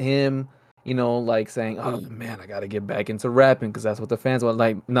wasn't him, like saying, "Oh man, I gotta get back into rapping" because that's what the fans want.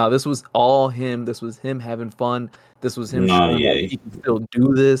 Like, no, this was all him. This was him having fun. This was him No, showing that yeah, he can still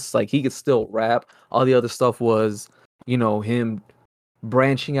do this. Like, he could still rap. All the other stuff was, him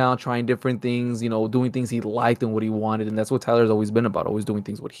branching out, trying different things, doing things he liked and what he wanted. And that's what Tyler's always been about, always doing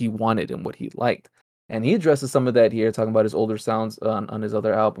things what he wanted and what he liked. And he addresses some of that here, talking about his older sounds on his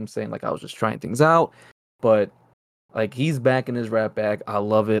other album, saying like I was just trying things out. But like he's back in his rap bag. I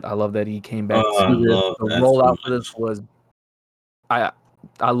love it. I love that he came back to I this. love The that so rollout for this much. was I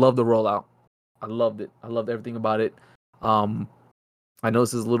I love the rollout. I loved it. I loved everything about it. Um I know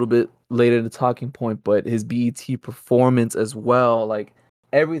this is a little bit later in the talking point, but his BET performance as well, like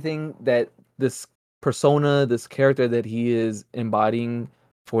everything that this persona, this character that he is embodying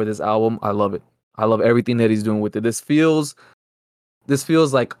for this album, I love it. I love everything that he's doing with it. This feels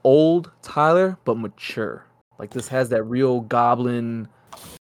like old Tyler, but mature. Like this has that real goblin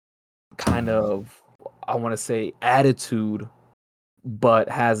kind of, I want to say, attitude, but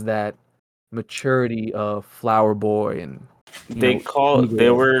has that maturity of Flower Boy and They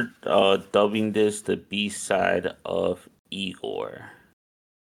Igor. were dubbing this the B side of Igor.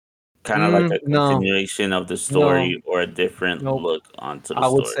 Kind of like a No, continuation of the no, story or a different no. look onto the I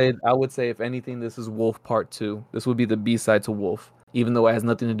would story. say I would say if anything, this is Wolf Part 2. This would be the B side to Wolf. Even though it has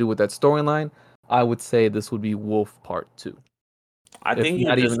nothing to do with that storyline, I would say this would be Wolf Part 2. I If think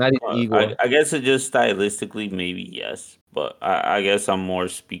you're just. not even Igor. I guess it just stylistically, maybe yes, but I guess I'm more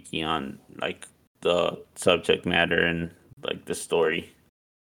speaking on like the subject matter and like the story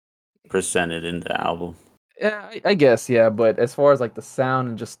presented in the album. Yeah, I guess, yeah, but as far as like the sound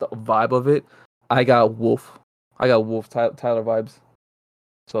and just the vibe of it, I got Wolf. I got Wolf Tyler vibes.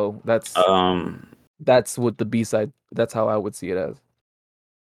 So Um, that's what the B side. That's how I would see it as.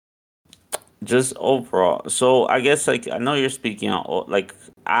 just overall. So I guess like I know you're speaking on like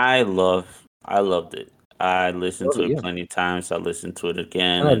I loved it. I listened Love to it, it yeah. plenty of times. I listened to it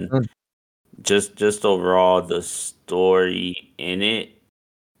again, 10 out of and 10. just overall the story in it.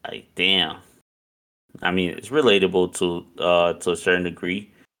 Like damn, I mean it's relatable to a certain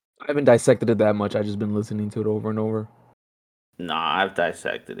degree. I haven't dissected it that much. I just been listening to it over and over. Nah, I've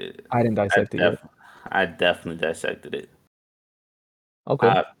dissected it. I didn't I dissect it yet. def I definitely dissected it.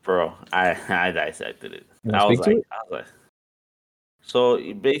 Okay. Bro, I dissected it. You want to speak to it? I was like,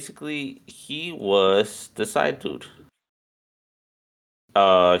 so basically, he was the side dude.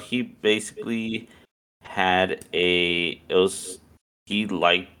 He basically had a it was he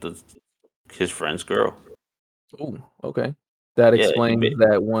liked his friend's girl. Oh, okay. That Yeah, explains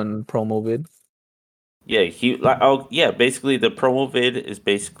that one promo vid. yeah, he like oh yeah, basically the promo vid is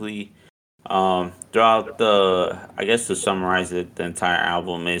basically throughout the I guess to summarize it, the entire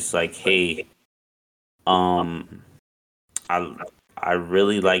album is like, hey, um I I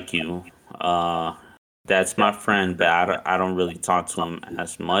really like you. That's my friend, but I don't really talk to him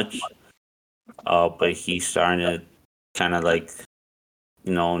as much. But he's starting to kind of like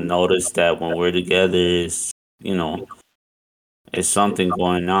notice that when we're together, you know, it's something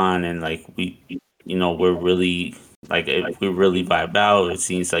going on, and like we're really like if we really vibe out, it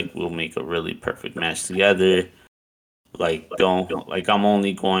seems like we'll make a really perfect match together. Like don't like I'm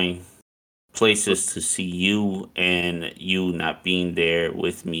only going places to see you, and you not being there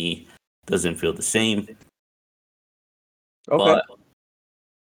with me doesn't feel the same. Okay. But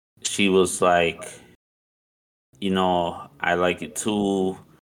she was like, I like it too,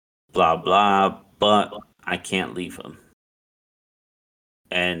 blah blah, but I can't leave him.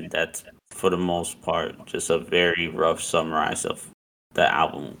 And that's for the most part just a very rough summarize of the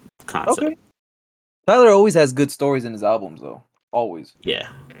album concept. Okay. Tyler always has good stories in his albums, though. Always. Yeah,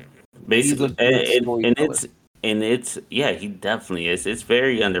 He's a basically, good storyteller. and it's yeah, he definitely is. It's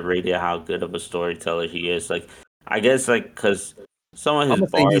very underrated how good of a storyteller he is. Like, I guess like because some of I'm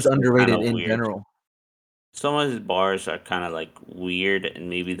his gonna say he's bars are kind underrated of in weird. general. Some of his bars are kind of like weird, and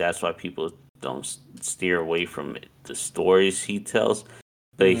maybe that's why people don't steer away from it, the stories he tells.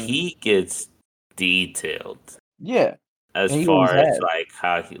 But Mhm. he gets detailed Yeah, as and he always far as has. like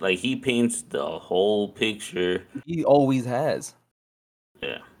how he paints the whole picture. He always has.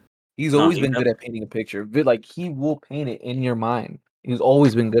 Yeah, He's no, always he been good at painting a picture. But like he will paint it in your mind. He's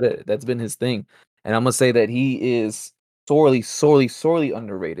always been good at it. That's been his thing. And I'm gonna say that he is sorely, sorely, sorely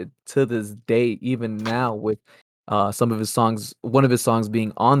underrated to this day, even now with some of his songs, one of his songs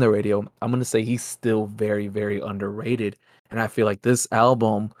being on the radio. I'm gonna say he's still very, very underrated. And I feel like this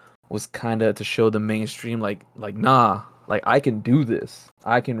album was kind of to show the mainstream like nah, like I can do this.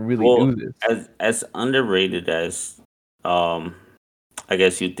 I can really well do this. as underrated as um I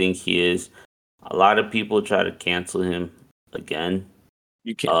guess you think he is. A lot of people try to cancel him again.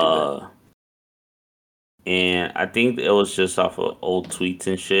 You can't do that. And I think it was just off of old tweets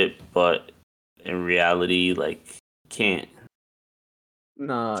and shit, but in reality, like can't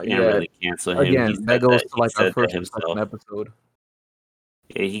Nah, can't yeah. really cancel him. He Again, that said goes that to like our he said that first or second himself. episode.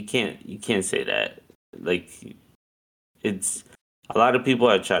 Yeah, you can't say that. Like it's a lot of people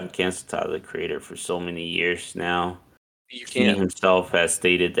have tried to cancel Tyler the Creator for so many years now. You He can't. himself has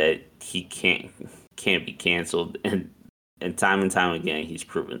stated that he can't be canceled, and time again he's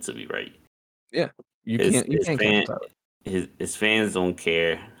proven to be right. Yeah, you His can't. You his can't cancel fan Tyler. his fans don't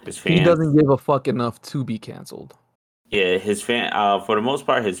care. His He fans, doesn't give a fuck enough to be canceled. yeah, his fan. For the most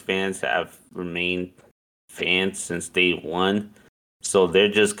part, his fans have remained fans since day one. So they're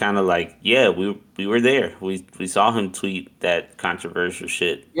just kind of like, yeah, we were there. We saw him tweet that controversial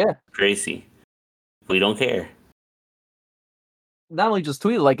shit. Yeah, Crazy. We don't care. not only just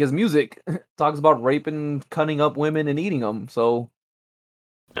tweeted, like his music talks about raping, cutting up women, and eating them. So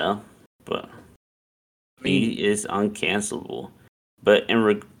Yeah, but I mean, he is uncancelable. But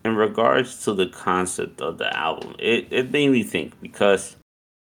in regards to the concept of the album, it made me think because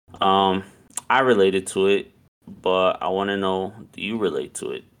um I related to it, but I want to know, do you relate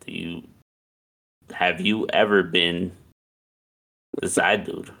to it? Have you ever been the side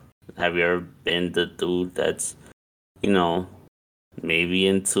dude? Have you ever been the dude that's, you know, maybe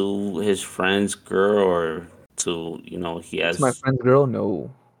into his friend's girl, or to, he it's my has, friend's girl. No,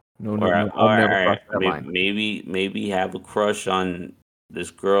 no, no, no. I've never or crossed that line. maybe have a crush on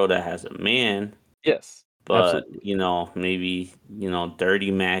this girl that has a man, Yes, but absolutely. maybe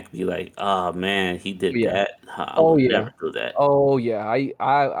Dirty Mac be like, oh man, he did Yeah. that. I Oh would yeah. never do that. Oh yeah.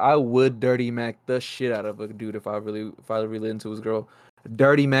 I would dirty Mac the shit out of a dude if I really into his girl.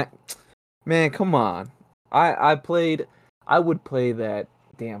 Dirty Mac. Man, come on. I would play that.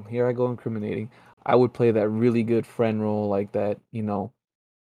 Damn, here I go incriminating. I would play that really good friend role like that.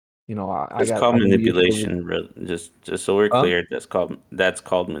 It's called I can be a privilege. manipulation. Just so we're Huh? clear, that's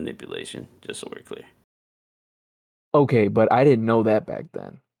called manipulation. Just so we're clear. Okay, but I didn't know that back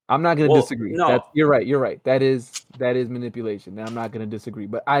then. I'm not gonna Well, disagree. no, You're right. You're right. That is manipulation. And I'm not gonna disagree.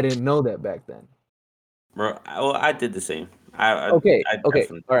 But I didn't know that back then. bro. I did the same. Okay. I Okay.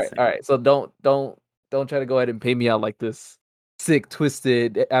 definitely All did the right. All same. right. So don't try to go ahead and pay me out like this sick,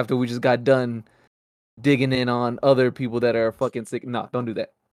 twisted after we just got done digging in on other people that are fucking sick. No, don't do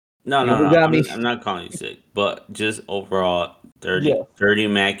that. No, You no, almost no. got me. I'm not calling you sick, but just overall, Yeah. dirty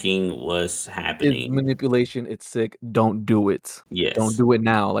macking was It's happening. manipulation. It's sick. Don't do it. Don't Yes. do it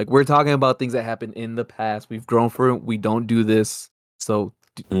now. Like we're talking about things that happened in the past. We've grown for it. We don't do this. So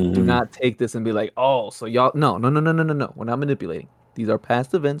do Hmm. not take this and be like, oh, so y'all. No, no, no, no, no, no, no. We're not manipulating. These are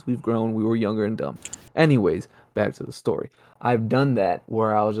past events. We've grown. We were younger and dumb. Anyways, back to the story. I've done that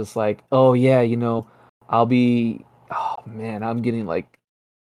where I was just like, oh yeah, I'll be. Oh man, I'm getting like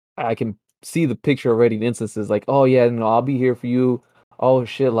I can see the picture already in instances like, oh yeah, no, I'll be here for you. Oh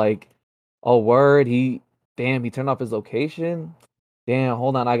shit, like, oh word, he turned off his location. Damn,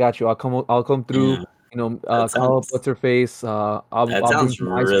 hold on, I got you. I'll come through. Yeah, You know, that call up sounds what's her face. that I'll bring sounds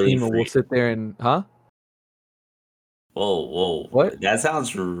some ice really cream and we'll free. sit there and Whoa, whoa, What? that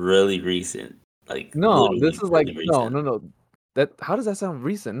sounds really recent. Like No, this literally is like really no, recent. no, no. That how does that sound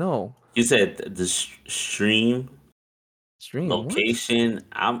recent? No. You said the stream Stream, what? location.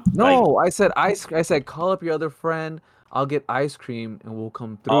 I'm like, No, I said call up your other friend. I'll get ice cream and we'll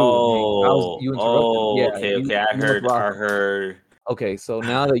come through and hang. You interrupted me. Yeah, okay, okay. you must rock. I heard. Okay, so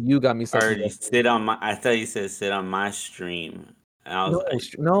now that you got me second Already guessing. sit on my. I thought you said sit on my stream. And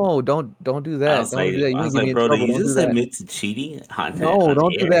No, no, don't do that. Don't do that. You're I gonna was get me like, in bro, did trouble. you Don't do just that. admit to cheating No, on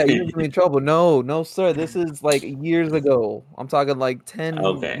don't do air? that. You're gonna get me in trouble. No, no, sir. This is like years ago. I'm talking like 10,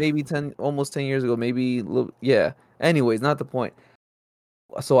 Okay. maybe 10, almost 10 years ago. Maybe, yeah. Anyways, not the point.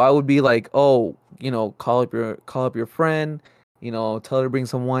 So I would be like, oh, call up your friend, tell her to bring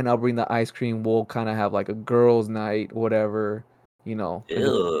some wine. I'll bring the ice cream. We'll kind of have like a girls' night, whatever, and just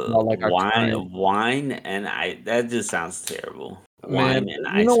Ew, about like our current wine, and I. That just sounds terrible. man. Wine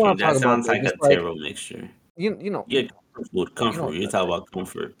and You know ice what cream. I'm That talking about, sounds though. like Just a like terrible mixture. you know, Yeah, comfort food, you know comfort. what You I'm talk trying to say. about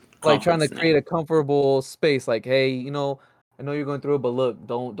comfort, Like trying comfort to snack. create a comfortable space. Like, hey, I know you're going through it, but look,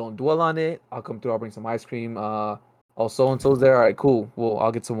 don't dwell on it. I'll come through. I'll bring some ice cream. Oh, so and so's there. All right, cool. Well,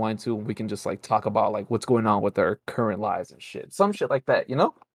 I'll get some wine too. We can just like talk about like what's going on with our current lives and shit. Some shit like that,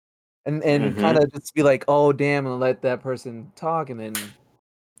 and kind Mm-hmm. of just be like, oh damn, and let that person talk, and then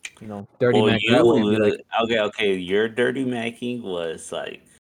dirty Well, Mac that way and be like, okay. Your dirty macking was like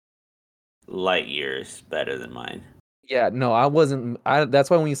light years better than mine. yeah, no, I wasn't. That's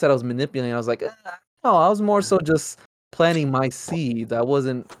why when you said I was manipulating, I was like, no, I was more so just planting my seeds. I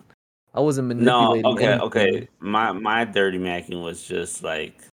wasn't No, manipulating okay. anything. My dirty macking was just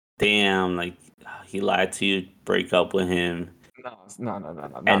like, damn, like he lied to you, break up with him, No, and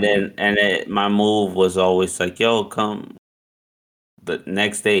not me. my move was always like, yo, come the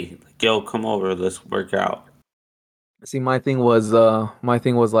next day, like, yo, come over, let's work out. See, my thing was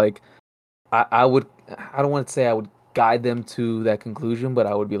like, I don't want to say I would guide them to that conclusion, but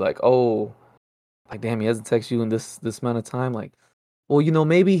I would be like, oh, like damn, he hasn't texted you in this amount of time, like, well,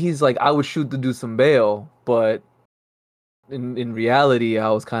 maybe he's like, I would shoot to do some bail, but in reality, I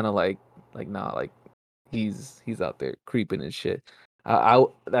was kind of like nah, like he's out there creeping and shit.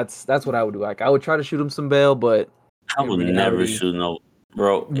 That's what I would do. Like I would try to shoot him some bail, but I in would never reality, shoot no,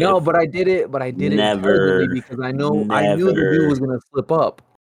 bro. no. If But I did it intelligently never, because I knew the dude never, was gonna slip up.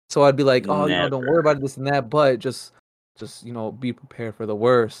 So I'd be like, oh, don't worry never, about this and that, but just be prepared for the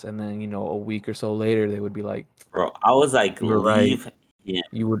worst. And then a week or so later, they would be like, bro. I was like, you were right. him,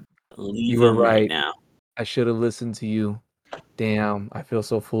 You were you leave were him right right. now. I should have listened to you. Damn, I feel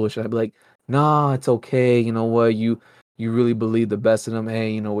so foolish. I'd be like, nah, it's okay. You know what? You really believe the best in them.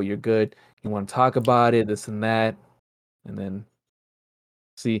 Hey, you know what? You're good. You want to talk about it, this and that. And then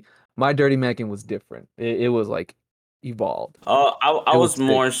see, my dirty macking was different. It was like evolved. I It was was sick.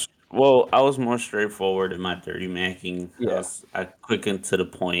 more well. I was more straightforward in my dirty macking. Yeah. I quickened to the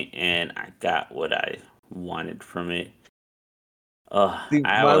point, and I got what I wanted from it. See,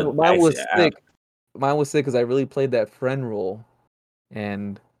 I would actually. Mine was sick because I really played that friend role.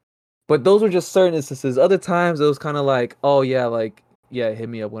 And but those were just certain instances. Other times it was kind of like, oh yeah, like yeah, hit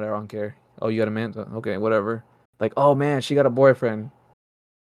me up, whatever, I don't care. Oh, you got a man? Okay, whatever. Like, oh man, she got a boyfriend.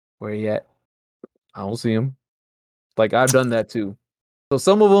 Where he at? I don't see him. Like I've done that too. So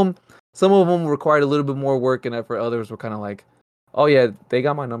some of them required a little bit more work and effort. Others were kind of like, oh yeah, they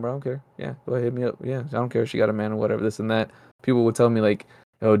got my number. I don't care. Yeah, go ahead, hit me up. Yeah, I don't care if she got a man or whatever. This and that. People would tell me like,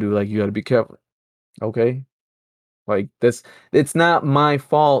 oh dude, like you got to be careful. Okay, like this, it's not my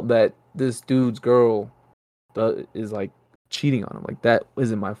fault that this dude's girl is like cheating on him. Like that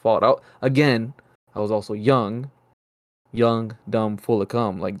isn't my fault. Again, I was also young, dumb, full of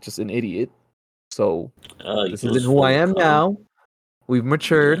cum, like just an idiot. So this You isn't was who I full of am cum. now. We've Yeah,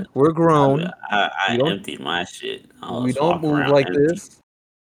 matured. We're grown. I We don't emptied my shit. I we was don't walking move around like empty. this.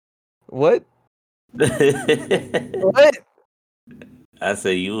 What? What? I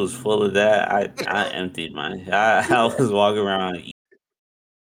said you was full of that. I emptied mine. I was walking around.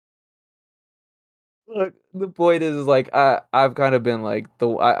 Look, the point is like I've kind of been like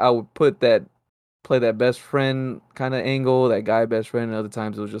I would play that best friend kind of angle, that guy best friend. And other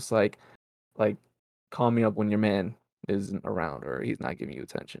times it was just like call me up when your man isn't around or he's not giving you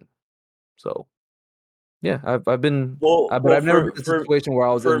attention. So yeah, but I've never been in a situation where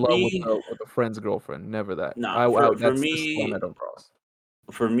I was in For love me, with a friend's girlfriend. Never that. nah. This is the one I don't cross.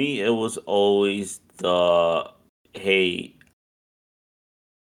 For me, it was always the hey,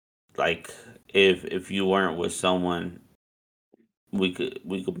 like if you weren't with someone we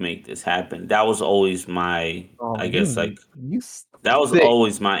could make this happen. That was always my, Oh, I guess, like you that was sick.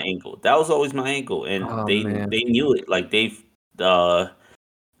 always my angle. That was always my angle, and Oh they man. knew it. Like uh,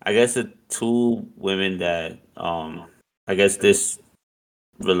 I guess the two women that I guess this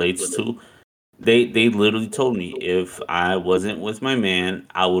relates to, they literally told me if I wasn't with my man,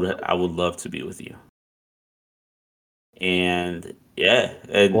 I would love to be with you. And yeah,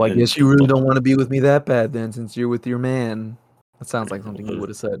 Well, I and guess you really don't want to be with me that bad then, since you're with your man. That sounds like something you would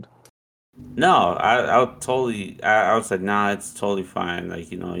have said. no, I would totally. I was like, nah, it's totally fine. Like,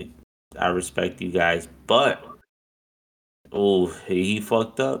 I respect you guys, but oh, he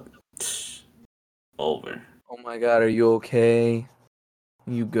fucked up. Over, Oh my god, are you okay?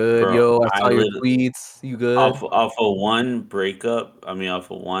 You good, bro. yo? I I saw your literally tweets. You good? off of one breakup. I mean, off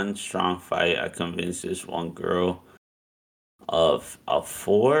of one strong fight, I convinced this one girl of a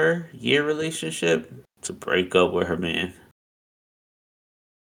 4-year relationship to break up with her man.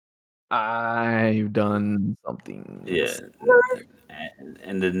 I've done something. Yeah, similar.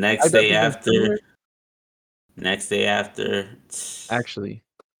 and the I've done something similar. next day after, Actually,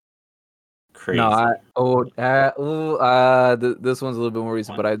 no. crazy. This one's a little bit more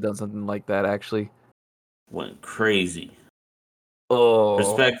recent, but I've done something like that actually. Went crazy. Oh,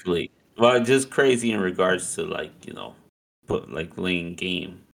 Respectfully. Well, just crazy in regards to put like laying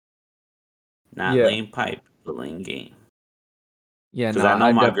game. Not yeah, laying pipe, but laying game. yeah. Because No, I know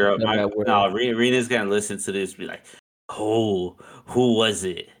I've my definitely girl, done that. Where Rena's gonna listen to this, be like, "Oh, who was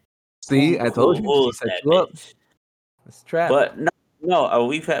it? see, I told you Who she was set that you up. bitch?" It's a trap. But no,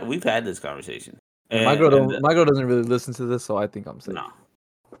 we've had this conversation, Yeah, my girl and don't. My girl doesn't really listen to this, so I think I'm safe. no,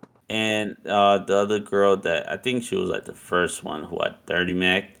 and the other girl that I think she was like the first one who had 30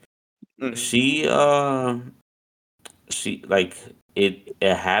 Mac, Mhm. she like it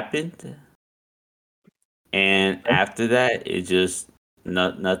happened, and Okay. after that it just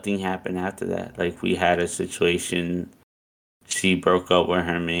nothing happened after that. Like, we had a situation. She broke up with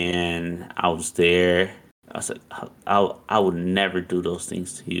her man. I was there. I was like, I would never do those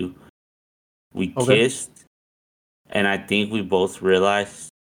things to you. We Okay. kissed, and I think we both realized,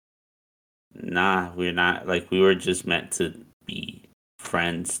 nah, we're not. Like, we were just meant to be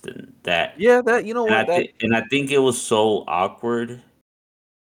friends. And that, Yeah, that you know what that. and I think it was so awkward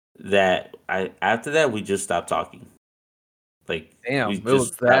that I after that we just stopped talking. Like, Damn, we it was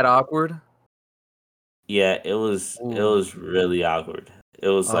just that stopped. awkward. Yeah, it Ooh. was really awkward. It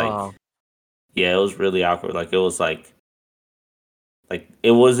was like, Oh, yeah, it was really awkward. Like, it was like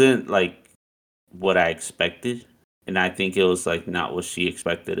it wasn't like what I expected, and I think it was like not what she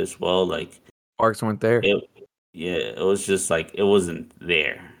expected as well. Like, sparks weren't there. it, yeah, it was just like it wasn't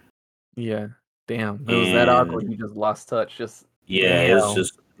there, Yeah. Damn, it was that awkward. and You just lost touch. Just yeah, it was damn.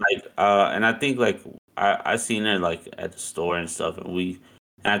 just like, and I think like I seen her like at the store and stuff, and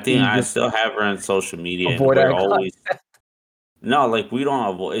I think You I just still have her on social media, and avoid we're eye always. contact. No, like, we don't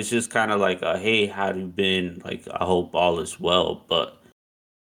avoid. It's just kind of like, hey, how you been? Like, I hope all is well. But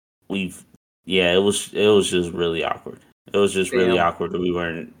we've, yeah, it was just really awkward. It was just really Damn. awkward. We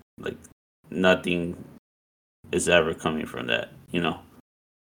weren't like, nothing is ever coming from that.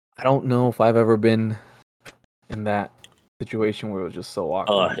 I don't know if I've ever been in that situation where it was just so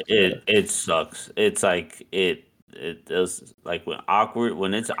awkward. You just gotta It sucks. It's like it does, like, when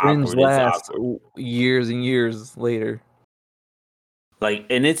it's cringe awkward, it's lasts awkward. years and years later. Like,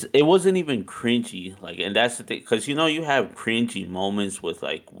 and it wasn't even cringy. Like, and that's the thing, because you have cringy moments with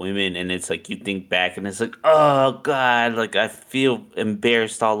like women, and it's like you think back, and it's like, oh god, like, I feel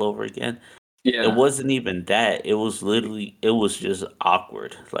embarrassed all over again. It Yeah. wasn't even that. It was just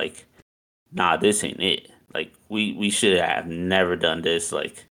awkward. Like, nah, this ain't it. Like, we should have never done this.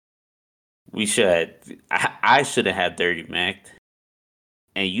 Like, we should. I shouldn't have dirty Mac,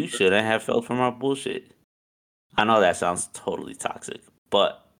 and you shouldn't have felt from our bullshit. I know that sounds totally toxic,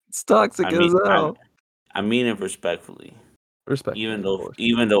 but It's toxic I as mean, hell. I mean it respectfully. Respectfully, of course.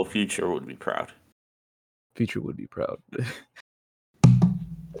 Even though Future would be proud. Future would be proud.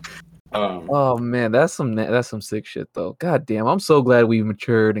 Um, Oh man, that's some sick shit though. God damn, I'm so glad we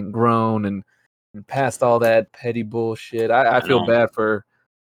matured and grown and past all that petty bullshit. I I feel know. bad for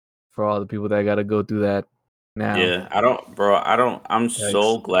all the people that got to go through that now. Yeah, I don't, bro. I don't. I'm Yikes.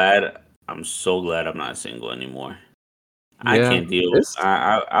 so glad. I'm so glad I'm not single anymore. I Yeah, can't deal. it's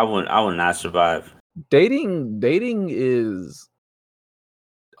I would not survive. dating is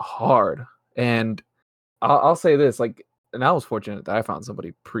hard, and I'll say this, like, and I was fortunate that I found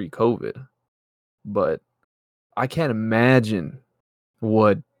somebody pre-COVID, but I can't imagine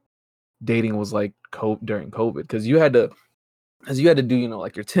what dating was like during COVID because you had to do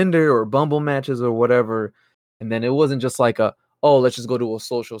like your Tinder or Bumble matches or whatever, and then it wasn't just like oh, let's just go to a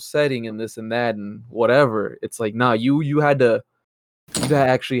social setting and this and that and whatever. It's like, nah, you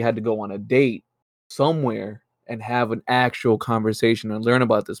actually had to go on a date somewhere and have an actual conversation and learn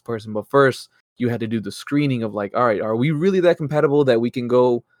about this person. But first, you had to do the screening of like, all right, are we really that compatible that we can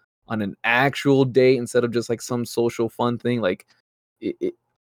go on an actual date instead of just like some social fun thing? Like,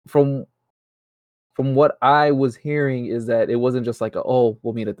 from what I was hearing is that it wasn't just like oh,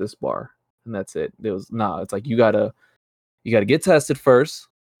 we'll meet at this bar and that's it. It was it's like you gotta get tested first.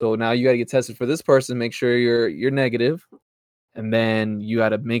 So now you gotta get tested for this person, make sure you're negative, and then you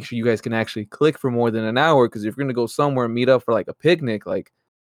gotta make sure you guys can actually click for more than an hour. Because if you're gonna go somewhere and meet up for like a picnic, like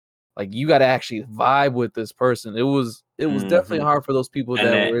you gotta actually vibe with this person. It was definitely hard for those people And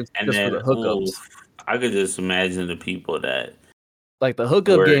that then, were and just for then, the hookups. I could just imagine the people that Like the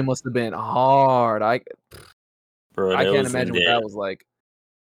hookup were, game must have been hard. I bro, that can't was in imagine what there. that was like.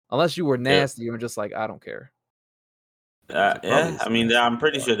 Unless you were Yeah. nasty, you were just like, I don't care. Yeah, I mean, I'm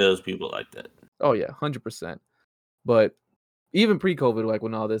pretty sure there was people like that. Oh yeah, 100%. But even pre-COVID, like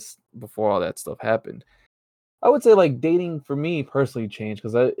when before all that stuff happened, I would say like dating for me personally changed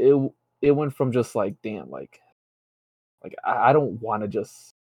because it went from just like damn like I don't want to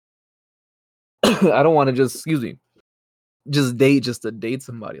just I don't want to just just date just to date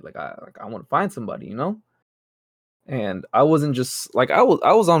somebody. Like I want to find somebody, you know. And I wasn't just like I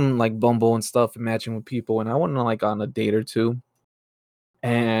was on like Bumble and stuff and matching with people, and I went on like on a date or two,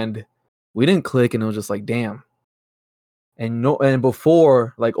 and we didn't click, and it was just like damn. And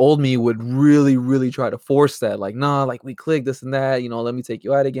before, like old me would really, really try to force that, like, nah, like we click this and that, let me take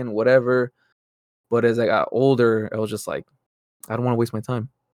you out again, whatever. But as I got older, I was just like, I don't want to waste my time.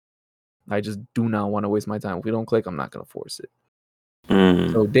 I just do not want to waste my time. If we don't click, I'm not gonna force it.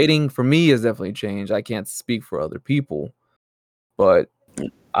 So dating for me has definitely changed. I can't speak for other people, but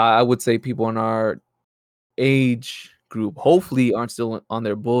I would say people in our age group hopefully aren't still on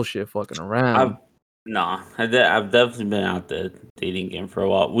their bullshit fucking around. I've definitely been out there dating game for a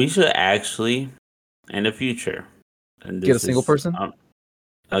while. We should actually, in the future, and get a single person.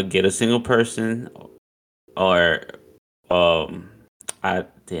 Get a single person, or I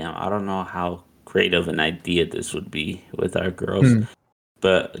don't know how creative an idea this would be with our girls,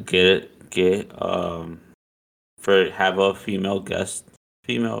 but have a female guest,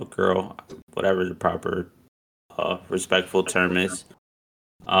 female girl, whatever the proper respectful term is,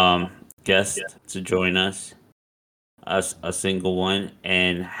 guest to join us a single one,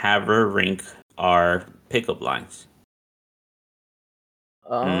 and have her rank our pickup lines.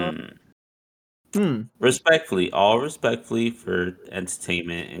 Respectfully, all respectfully for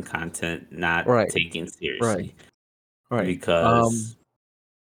entertainment and content, not taken seriously. Right. Because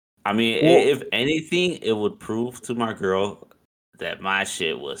I mean, if anything, it would prove to my girl that my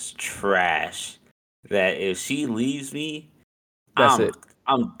shit was trash. That if she leaves me, I'm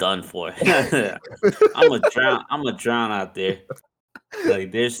done for. I'm a drown out there.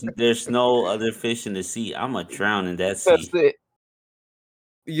 Like there's no other fish in the sea. I'm a drown in that sea. That's it.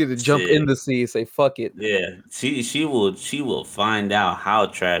 You get to jump in the sea and say fuck it. Yeah, she will find out how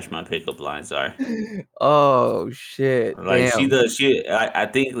trash my pickup lines are. Oh shit! Like damn. I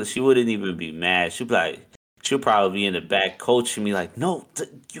think she wouldn't even be mad. She'll probably be in the back coaching me like, no,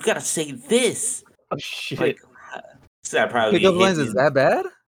 you gotta say this. Oh shit! Like, so I probably pickup lines is that bad?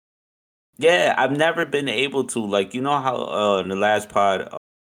 Yeah, I've never been able to, like, you know how in the last pod,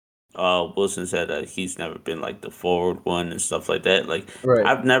 Wilson said that he's never been like the forward one and stuff like that. Like,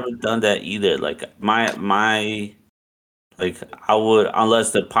 I've never done that either. Like my like I would,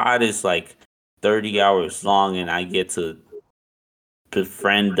 unless the pod is like 30 hours long and I get to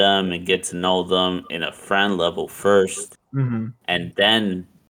befriend them and get to know them in a friend level first, and then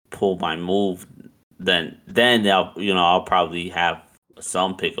pull my move. Then I'll probably have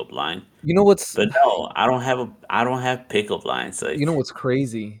some pickup line. But no, I don't have pickup lines. Like, you know what's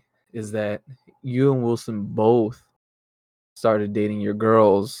crazy is that you and Wilson both started dating your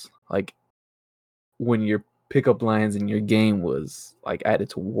girls like when your pickup lines in your game was like at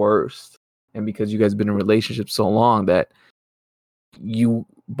its worst, and because you guys been in a relationship so long that you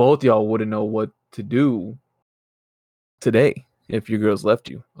both y'all wouldn't know what to do today if your girls left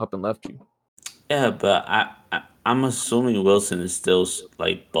you. Yeah, but I'm assuming Wilson is still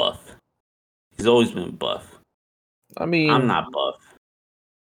like buff. He's always been buff. I mean, I'm not buff,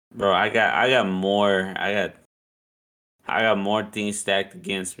 bro. I got more things stacked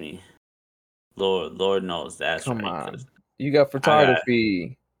against me. Lord knows that's come right. on. You got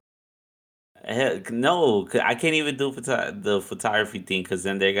photography. No, I can't even do the photography thing because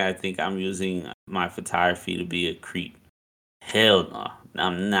then they're gonna think I'm using my photography to be a creep. Hell no,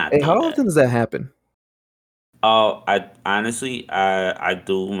 I'm not. Hey, how often does that happen? I honestly, I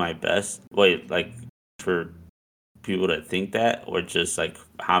do my best. Wait, like for people that think that, or just like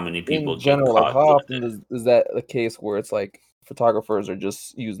how many In people get general, like caught how doing often it? is that the case where it's like photographers are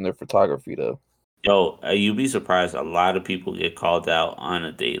just using their photography to? Yo, you'd be surprised. A lot of people get called out on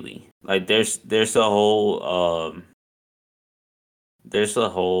a daily. Like there's a whole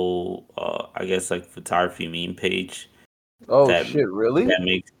I guess like photography meme page Oh that shit! Really?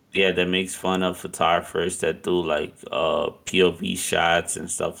 that makes fun of photographers that do like POV shots and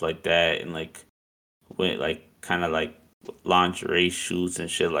stuff like that, and like with like kind of like lingerie shoots and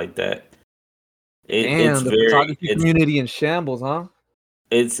shit like that. Damn, the photography It's community in shambles, huh?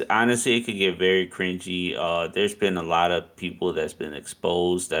 it's honestly it could get very cringy. There's been a lot of people that's been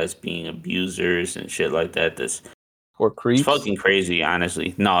exposed as being abusers and shit like that. That's Or it's creeps? fucking crazy,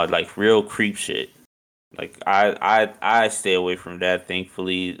 honestly. No, like real creep shit. Like I stay away from that.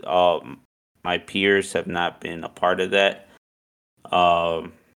 Thankfully, my peers have not been a part of that.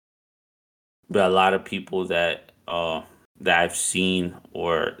 Um, but a lot of people that I've seen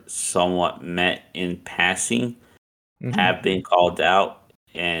or somewhat met in passing Hmm. have been called out,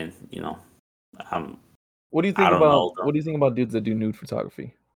 and I'm What do you I think don't about know them. what do you think about dudes that do nude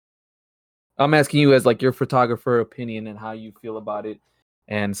photography? I'm asking you as like your photographer opinion and how you feel about it,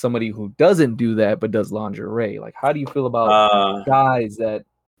 and somebody who doesn't do that but does lingerie. Like, how do you feel about Uh, guys that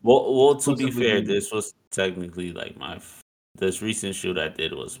well, to be exclusively fair, do nude? this was technically like this recent shoot I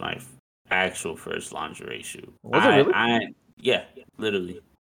did was my actual first lingerie shoot. Was it really? Yeah, literally.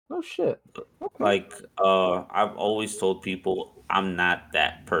 Oh shit. Okay. Like, I've always told people I'm not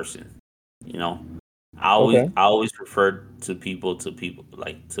that person. You know, Okay. I always refer to people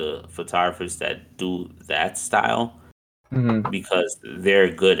like to photographers that do that style Hmm. because they're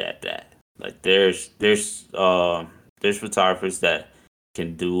good at that. Like, there's photographers that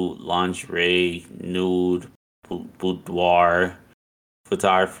can do lingerie, nude, boudoir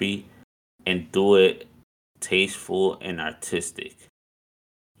photography, and do it tasteful and artistic.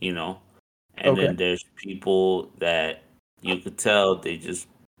 You know, and Okay. then there's people that you could tell they just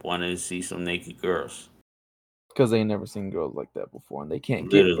wanted to see some naked girls. Because they never seen girls like that before, and they can't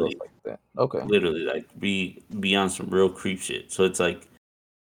get girls Literally, like that. Okay. literally, like be on some real creep shit. So it's like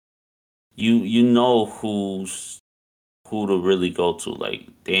you know who to really go to. Like,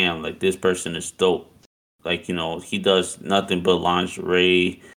 damn, like this person is dope. Like, he does nothing but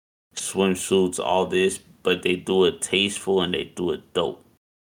lingerie, swimsuits, all this, but they do it tasteful and they do it dope.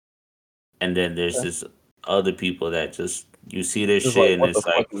 And then there's Okay. this other people that just you see their Just like, shit and what the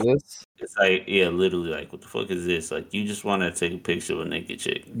fuck is this? it's like, yeah, literally, like, what the fuck is this? Like, you just want to take a picture of a naked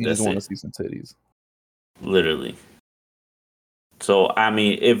chick. You just That's want to it. see some titties. Literally. So, I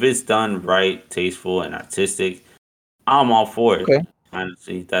mean, if it's done right, tasteful, and artistic, I'm all for it. Okay.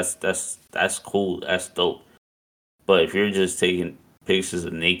 Honestly, that's cool. That's dope. But if you're just taking pictures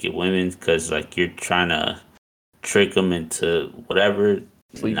of naked women because like you're trying to trick them into whatever,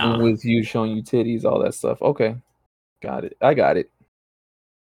 Sleeping nah. with you, showing you titties, all that stuff. Okay. Got it. I got it.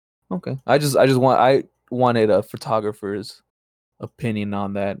 Okay. I wanted a photographer's opinion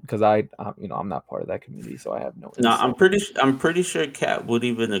on that because I'm not part of that community, so I have no No, insight. I'm pretty sure Kat would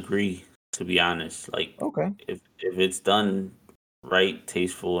even agree. To be honest, like Okay. if it's done right,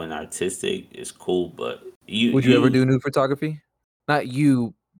 tasteful, and artistic, it's cool. But you Would you ever you do nude photography? Not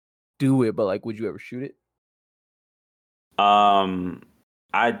you do it, but like, would you ever shoot it? um,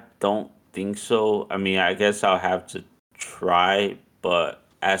 I don't think so. I mean, I guess I'll have to try, but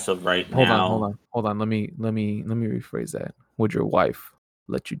as of right now, Hold on. Let me rephrase that. Would your wife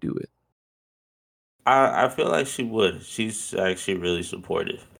let you do it? I feel like she would. She's actually really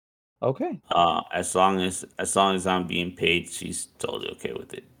supportive. Okay. As long as I'm being paid, she's totally okay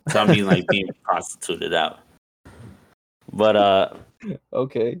with it. So I'm being prostituted out. But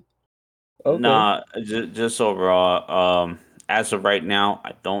Okay. Okay. nah, just overall, as of right now,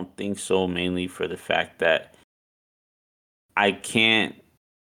 I don't think so. Mainly for the fact that I can't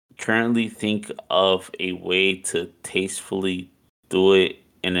currently think of a way to tastefully do it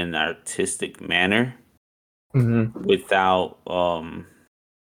in an artistic manner Hmm. without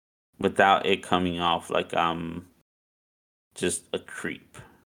without it coming off like I'm just a creep.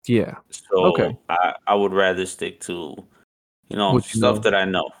 Yeah. Okay. So I would rather stick to What you stuff know? that I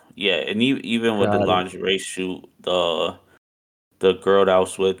know. Yeah, and even with the Got it. lingerie shoot, the girl that I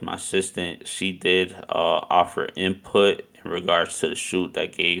was with, my assistant, she did offer input in regards to the shoot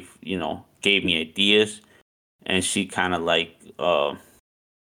that gave me ideas, and she kind of like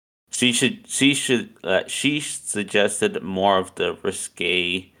she suggested more of the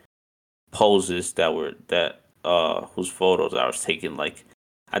risque poses that whose photos I was taking. Like,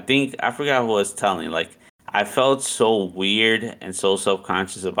 I think I forgot who I was telling. Like, I felt so weird and so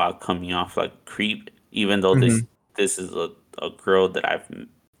self-conscious about coming off like a creep, even though Mhm. this is a girl that I've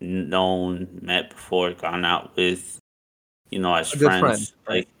known, met before, gone out with, as A good friend, friends.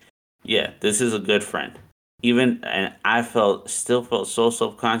 right? Like, yeah, this is a good friend. And I still felt so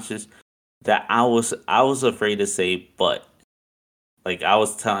self-conscious that I was afraid to say but. Like You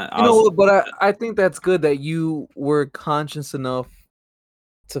know what? But I think that's good that you were conscious enough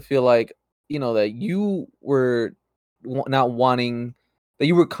to feel like, that you were not wanting, that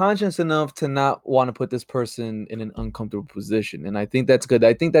you were conscious enough to not want to put this person in an uncomfortable position. And I think that's good.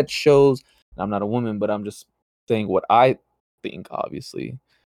 I think that shows, I'm not a woman, but I'm just saying what I think, obviously,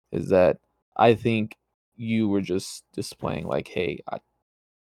 is that I think you were just displaying like, hey,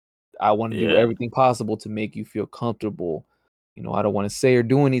 I want to do yeah, everything possible to make you feel comfortable. I don't want to say or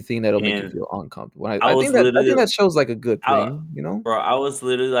do anything that'll make you and feel uncomfortable. And I was I think literally that shows like a good I thing. bro, I was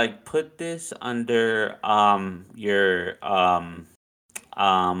literally like, put this under your um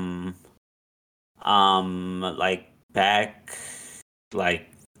like back, like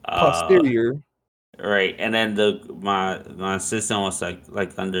Posterior. right, and then my assistant was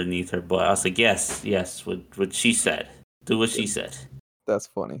like underneath her butt. I was like, yes, what she said. Do what she said. That's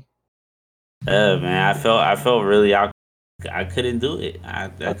funny. Man, I felt really out. I couldn't do it. I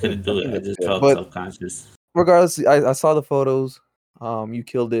couldn't I do it. think I that's just good. felt But self-conscious. regardless, I saw the photos. You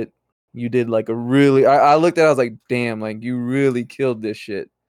killed it. You did like a really. I looked at it, I was like, damn, like you really killed this shit.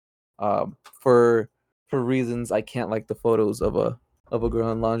 For reasons I can't like the photos of a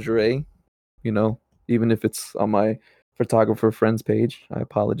girl in lingerie. Even if it's on my photographer friends page, I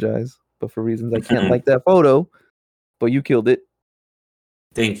apologize. But for reasons I can't like that photo, but you killed it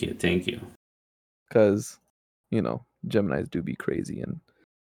Thank you. because Geminis do be crazy, and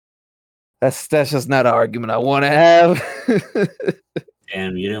that's just not an argument I want to have.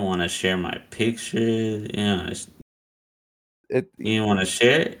 Damn, you didn't want to share my picture. it, You didn't want to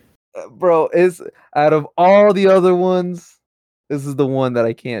share bro, is out of all the other ones, this is the one that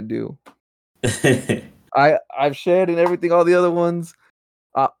I can't do. it. I've shared and everything, all the other ones.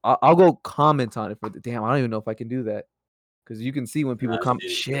 I'll go comment on it for the damn. I don't even know if I can do that because you can see when people comment.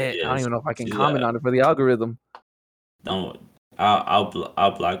 Shit, I don't Yes, even know if I can do comment that. on it for the algorithm. Don't. I'll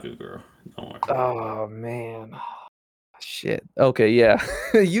block you, girl. Don't worry. Oh man, shit. Okay, yeah,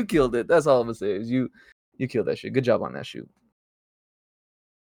 you killed it. That's all I'm gonna say is you killed that shit. Good job on that shoot.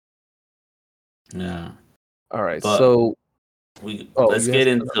 Yeah, All right, but so let's you have get something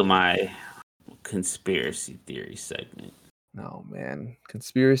into else. my conspiracy theory segment. No man,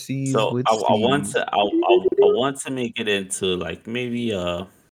 conspiracies So with I want Steve. to I want to make it into like maybe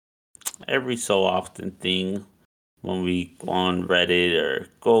every so often thing when we go on Reddit or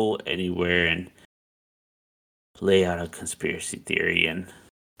go anywhere and lay out a conspiracy theory and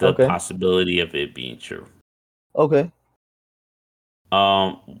the Okay, possibility of it being true. okay,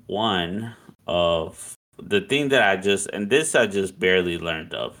 One of the thing that I just barely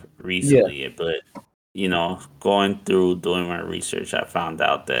learned of yeah. recently, but going through doing my research, I found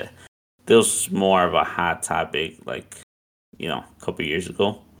out that this was more of a hot topic, like a couple years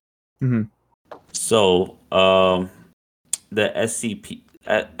ago. Hmm. So, the SCP,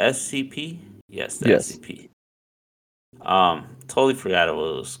 yes, the Yes. SCP. Totally forgot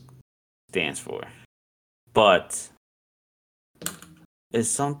what it stands for, but it's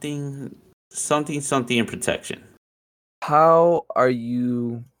something in protection. How are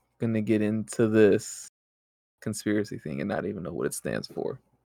you gonna get into this conspiracy thing and not even know what it stands for?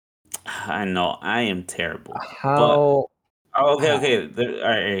 I know I am terrible, but How? okay, How? okay. All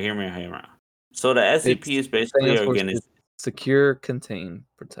right, hear me out. So the SCP It is basically stands for organized. secure, contain,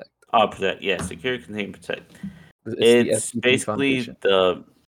 protect. Oh, protect. Yeah, secure, contain, protect. It's the It's SCP basically Foundation.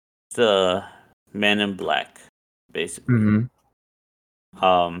 the Men in Black, basically. Hmm.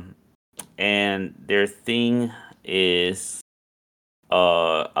 Um, and their thing is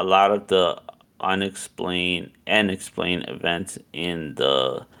a lot of the unexplained and explained events in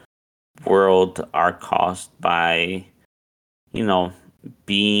the world are caused by you know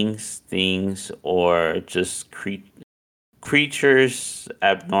beings, things, or just creatures,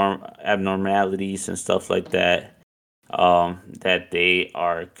 abnormalities and stuff like that, that they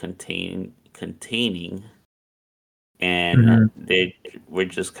are containing, and Hmm. they we're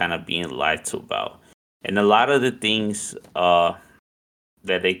just kind of being lied to about. And a lot of the things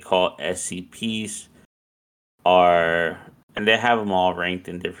that they call SCPs are, and they have them all ranked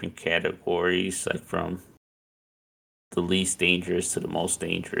in different categories, like from the least dangerous to the most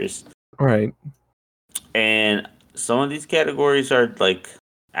dangerous. Right. And some of these categories are like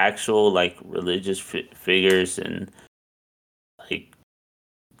actual like religious figures and like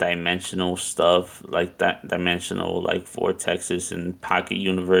dimensional stuff, like that dimensional like vortexes and pocket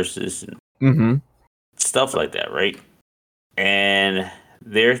universes and Mm-hmm. stuff like that, right? And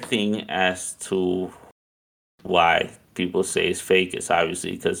their thing as to why people say it's fake is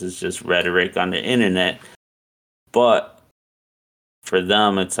obviously because it's just rhetoric on the internet. But for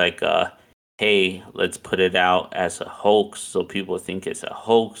them, it's like, hey, let's put it out as a hoax so people think it's a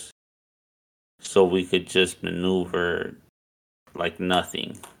hoax so we could just maneuver like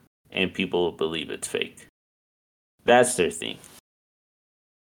nothing and people will believe it's fake. That's their thing.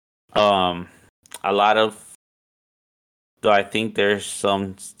 A lot of though I think there's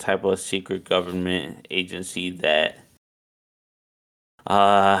some type of secret government agency that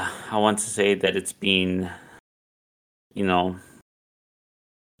I want to say that it's been, you know,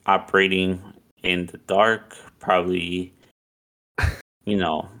 operating in the dark, probably, you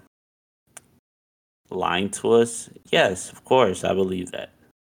know, lying to us. Yes, of course, I believe that.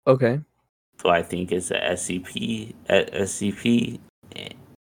 Okay. Do I think it's a SCP? SCP?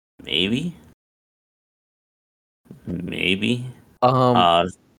 Maybe. Maybe. Um.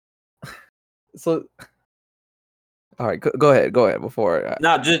 So, all right. Go ahead. Go ahead. Before.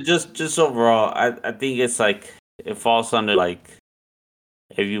 No, just overall, I think it's like it falls under like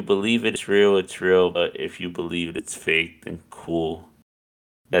if you believe it's real, it's real. But if you believe it's fake, then cool.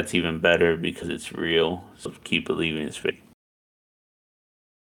 That's even better because it's real. So keep believing it's fake.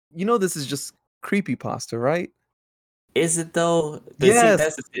 You know, this is just creepypasta, right? Is it though? But see, Yes.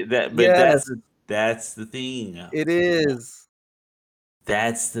 that's that. But Yes. that's the thing. It is.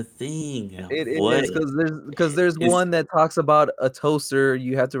 That's the thing. It What is because there's is one that talks about a toaster.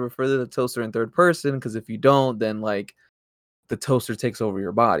 You have to refer to the toaster in third person because if you don't, then like the toaster takes over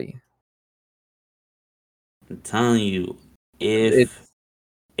your body. I'm telling you, It's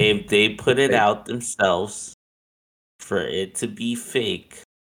if they put it fake. out themselves for it to be fake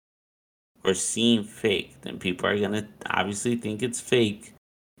or seem fake, then people are gonna obviously think it's fake,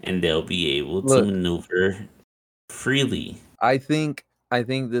 and they'll be able to Look, maneuver freely. I think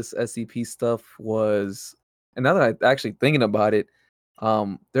this SCP stuff was, and now that I'm actually thinking about it,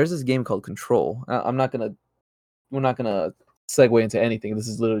 there's this game called Control. We're not gonna segue into anything. This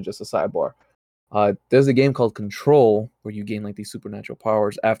is literally just a sidebar. There's a game called Control where you gain like these supernatural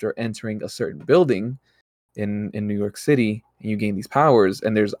powers after entering a certain building in New York City, and you gain these powers,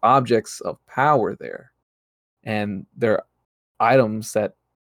 and there's objects of power there, and they're items that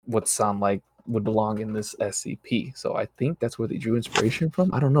would sound like would belong in this SCP. So I think that's where they drew inspiration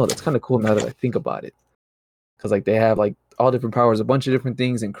from. I don't know. That's kind of cool now that I think about it, because like they have like all different powers, a bunch of different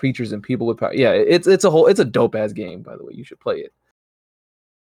things, and creatures and people with power. Yeah, it's a dope ass game. By the way, you should play it.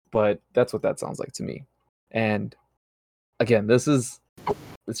 But that's what that sounds like to me. And again, it's just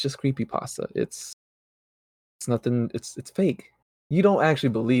creepypasta. It's nothing. It's fake. You don't actually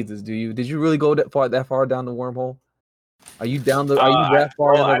believe this, do you? Did you really go that far down the wormhole? Are you that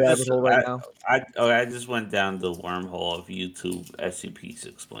far in the rabbit hole right now? I just went down the wormhole of YouTube SCPs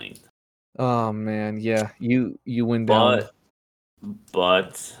explained. Oh man, yeah. You went down.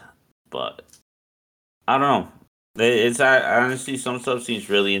 But I don't know. It's I honestly some stuff seems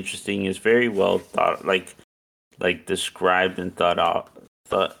really interesting. It's very well thought, like described and thought out.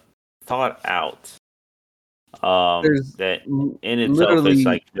 There's That in itself is literally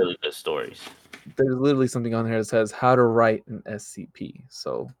like really good stories. there's literally something on here that says how to write an SCP.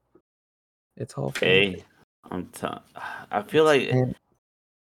 So it's all Okay, I feel like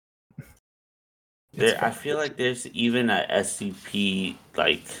I feel like there's even a SCP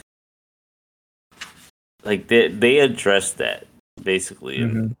like they address that basically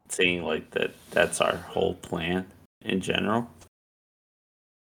and saying like that's our whole plan in general.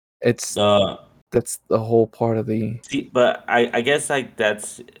 It's that's the whole part of the. See, but I guess like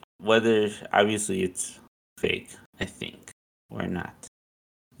that's whether obviously it's fake, I think, or not.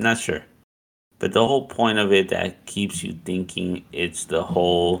 Not sure. But the whole point of it that keeps you thinking it's the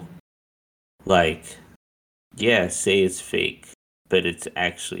whole like yeah, say it's fake, but it's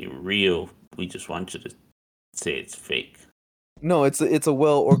actually real. We just want you to say it's fake. No, it's a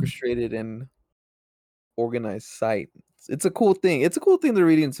well orchestrated and organized site. It's a cool thing. It's a cool thing to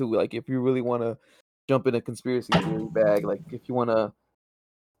read into. Like if you really want to jump in a conspiracy theory bag, like if you want to,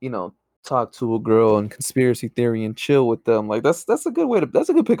 talk to a girl and conspiracy theory and chill with them, like that's a good way to. That's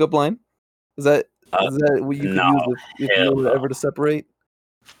a good pickup line. Is that what you could use if you were ever to separate?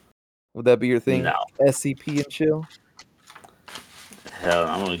 Would that be your thing? No. SCP and chill. Hell,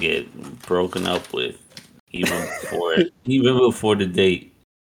 I'm gonna get broken up with even before the date.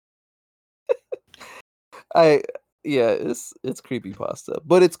 It's creepypasta,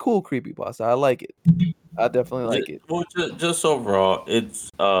 but it's cool creepypasta. I like it. I definitely like it. Well, just overall,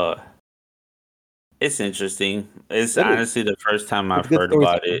 it's interesting. It's It is. honestly the first time It's I've good heard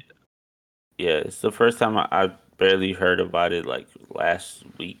about storytelling. it. Yeah, it's the first time I barely heard about it like last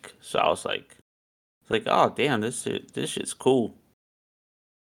week. So I was like, oh damn, this shit's cool.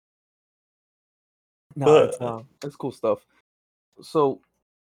 No, But it's cool stuff. So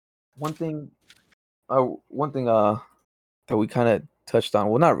one thing, one thing that we kind of touched on.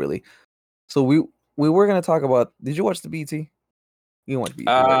 Well, not really. So we were gonna talk about. Did you watch the BT? You didn't watch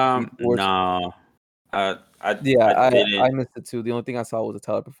BT, right? BT Awards? no, Yeah, I I didn't. missed it too. The only thing I saw was a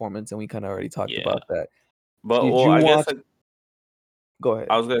Tyler performance, and we kind of already talked Yeah, about that. but Did well, you I guess watch? Go ahead.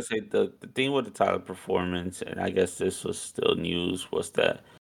 I was gonna say the thing with the Tyler performance, and I guess this was still news, was that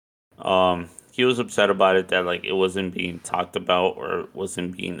he was upset about it that like it wasn't being talked about or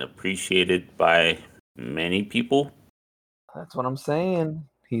wasn't being appreciated by many people. That's what I'm saying.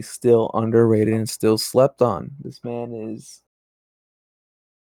 He's still underrated and still slept on. This man is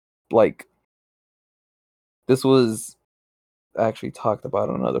like this was actually talked about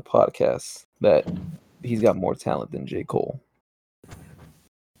on another podcast that he's got more talent than J. Cole.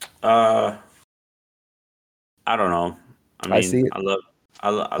 Uh, I don't know. I I see mean, it. I I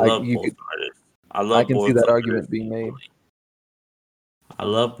love you both could artists. I I love can see both that argument artists being made. equally. I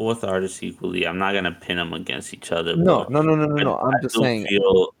love both artists equally. I'm not gonna pin them against each other, No, but no, no, no, no, I, no. I'm I just do saying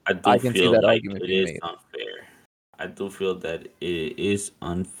feel I can see that like argument it being is made. unfair. I do feel that it is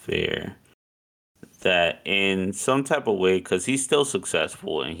unfair that in some type of way, because he's still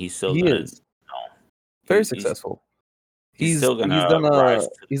successful and he's still He gonna, is very he, successful. he's still He's gonna rise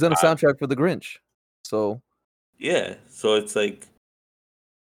to he's the done a top. soundtrack for The Grinch. So Yeah, so it's like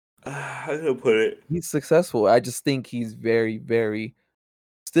how can I put it? he's successful. I just think he's very, very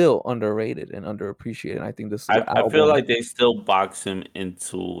still underrated and underappreciated. And I think this I feel album, like they still box him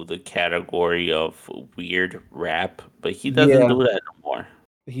into the category of weird rap, but he doesn't yeah, do that no more.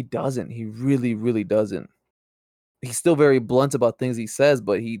 he doesn't. He really, really doesn't. He's still very blunt about things he says,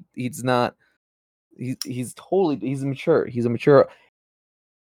 but he's not. He's totally he's mature. He's a mature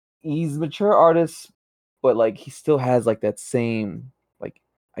artist, but like he still has like that same like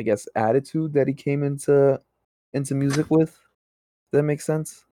I guess attitude that he came into music with. Does that make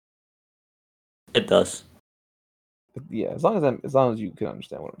sense? It does. Yeah, as long as you can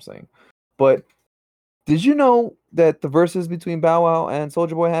understand what I'm saying. But did you know that the verses between Bow Wow and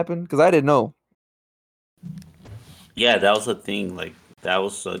Soldier Boy happened? Because I didn't know. Yeah, that was a thing. Like that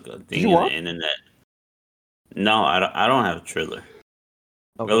was like a Did thing you in the watch? internet. No, I don't have a Triller.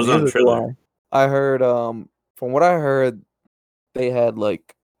 It Okay, was on neither do Triller. I. I heard from what I heard, they had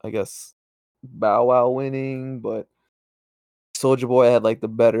like I guess Bow Wow winning, but Soldier Boy had like the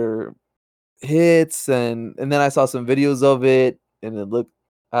better hits, and then I saw some videos of it, and it looked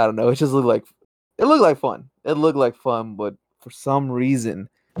I don't know, it looked like fun. It looked like fun, but for some reason,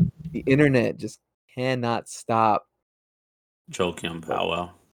 the internet just cannot stop. Joking on Like, Bow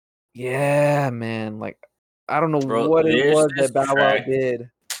Wow. yeah, man. Like I don't know Bro, what it there's was this that Bow Wow track. did.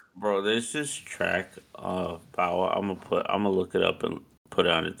 Bro, there's this track of Bow Wow. I'm gonna look it up and put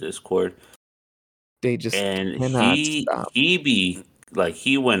it on the Discord. They just And cannot stop. he be like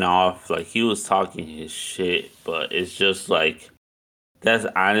he went off like he was talking his shit, but it's just like that's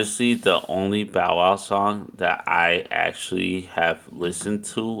honestly the only Bow Wow song that I actually have listened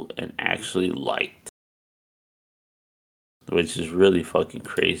to and actually liked, which is really fucking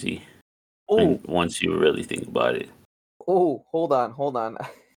crazy when Oh, once you really think about it. oh, hold on.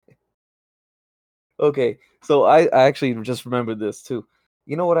 Okay, so I actually just remembered this too.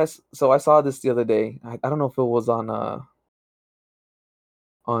 You know what so I saw this the other day. I don't know if it was on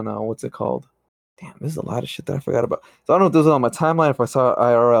what's it called? Damn, there's a lot of shit that I forgot about. So I don't know if this was on my timeline if I saw it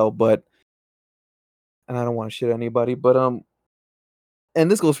IRL, but and I don't want to shit anybody, but and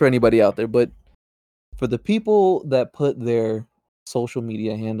this goes for anybody out there, but for the people that put their social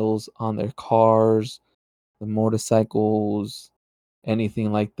media handles on their cars, the motorcycles,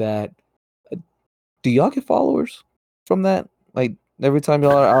 anything like that, uh, do y'all get followers from that? Like every time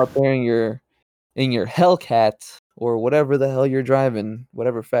y'all are out there in your Hellcat or whatever the hell you're driving,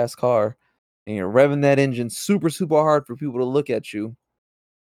 whatever fast car, and you're revving that engine super, super hard for people to look at you.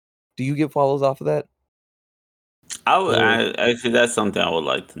 Do you get follows off of that? Or Actually that's something I would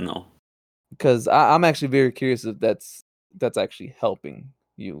like to know. because I'm actually very curious if that's actually helping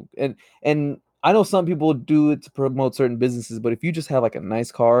you. And I know some people do it to promote certain businesses, but if you just have like a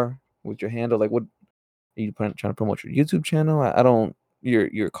nice car with your handle, like what are you trying to promote your YouTube channel? I don't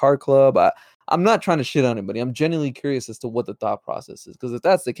your car club. I'm not trying to shit on anybody. I'm genuinely curious as to what the thought process is. Because if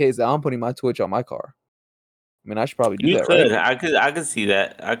that's the case, then I'm putting my Twitch on my car. I mean, I should probably do You that, right? could. I could see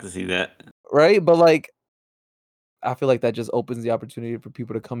that. I could see that. Right? But like, I feel like that just opens the opportunity for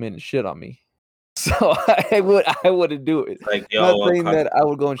people to come in and shit on me. So I wouldn't do it. Like, I'm not yo, saying that I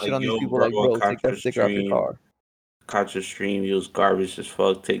would go and shit like, on these yo, people. bro, Like, I bro, take that sticker off your car. caught your stream. You was garbage as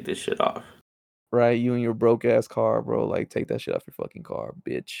fuck. Take this shit off. Right, you and your broke ass car, bro. Like, take that shit off your fucking car,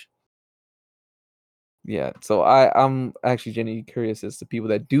 bitch. Yeah. So I'm actually genuinely curious as to people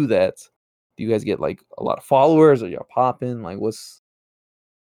that do that. Do you guys get like a lot of followers, or you're popping? Like, what's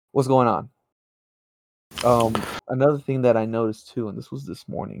going on? Another thing that I noticed too, and this was this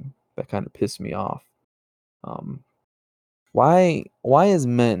morning, that kind of pissed me off. Why as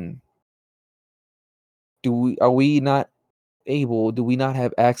men do we not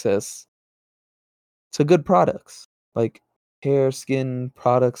have access to good products like hair, skin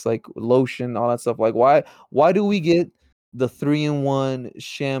products, like lotion, all that stuff? Like, why do we get the 3-in-1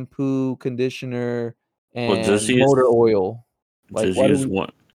 shampoo, conditioner, Well, and motor oil? Like, just why do we?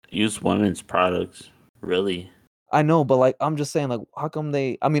 use women's products. Really? I know, but like, I'm just saying, like, how come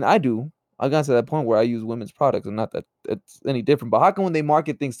they? I mean, I do. I got to that point where I use women's products, and not that it's any different. But how come when they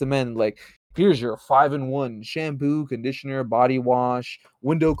market things to men, like, here's your 5-in-1 shampoo, conditioner, body wash,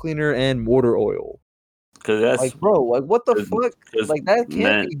 window cleaner, and motor oil? Because that's Like, bro, like, what the fuck? because Like, that can't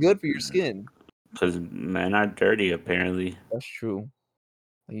men be good for your skin. because men are dirty apparently. That's true.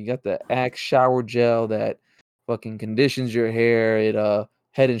 Like, you got the Axe shower gel that fucking conditions your hair. It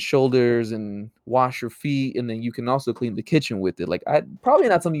Head and Shoulders and wash your feet, and then you can also clean the kitchen with it. Like, I probably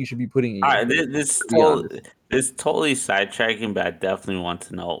not something you should be putting in your hair, This to be honest. this totally sidetracking, but I definitely want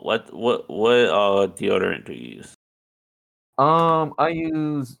to know what deodorant do you use? I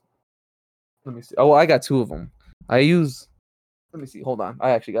use. Let me see. Oh, I got 2 of them. I use. Let me see. Hold on. I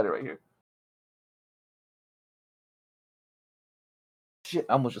actually got it right here. Shit!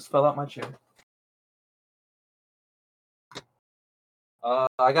 I almost just fell out my chair.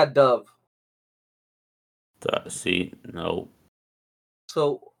 I got Dove. See, no,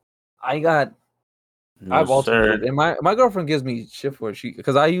 So I got. no, I've sir. alternated, and my girlfriend gives me shit for it.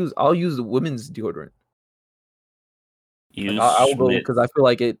 Because I'll use the women's deodorant. Use I will go Schmidt. because I feel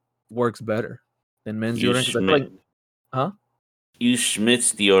like it works better than men's deodorant. Because I feel like, huh? Use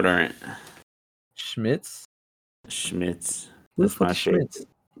Schmidt's deodorant. Schmidt's. Schmidt's. Who the That's fuck my is favorite.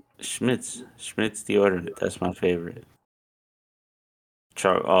 Schmidt's? Schmidt's deodorant. That's my favorite.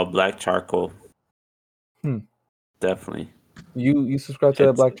 Black charcoal. Definitely. You subscribe to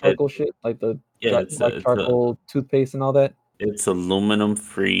that black charcoal shit, like the black charcoal toothpaste and all that? It's aluminum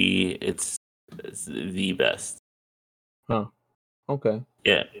free. It's the best. Huh. Okay.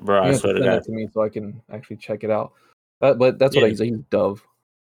 Yeah, bro. You I have to swear to send God. that to me so I can actually check it out. But that's what I Yeah. use. I use Dove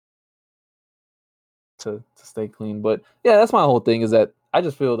to stay clean. But yeah, that's my whole thing, is that I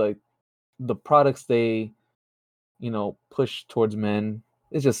just feel like the products they, push towards men,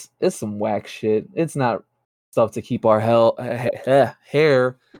 it's some whack shit. It's not stuff to keep our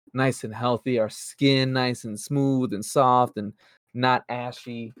hair nice and healthy, our skin nice and smooth and soft and not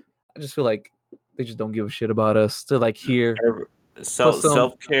ashy. I just feel like they just don't give a shit about us. They're like, here,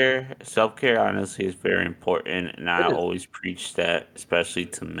 Self care honestly is very important, and I It is. always preach that, especially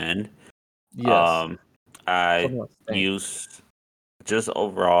to men. yes. I Something like that. use just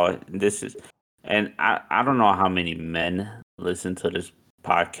overall. This is, and I don't know how many men listen to this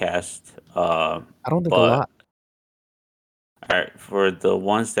podcast. I don't think a but lot. all right, for the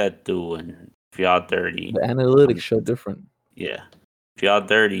ones that do, and if y'all dirty, The analytics show different. yeah. If y'all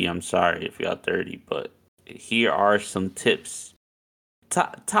dirty, I'm sorry if y'all dirty, but here are some tips.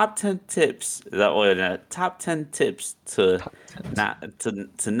 Top 10 tips. Top 10 tips to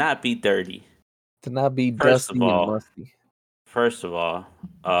not be dirty. To not be First dusty of and all, musty.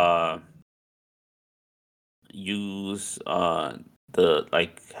 use the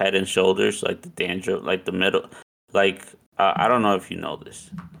like Head and Shoulders, like the dandruff, like the middle, like I don't know if you know this,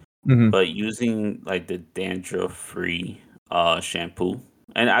 but using like the dandruff free shampoo,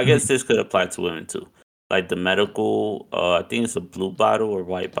 and I guess this could apply to women too. Like the medical, I think it's a blue bottle or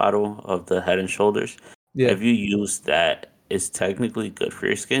white bottle of the Head and Shoulders. Yeah. If you use that, it's technically good for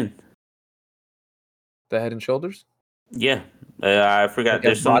your skin. The Head and Shoulders? Yeah, I forgot. Like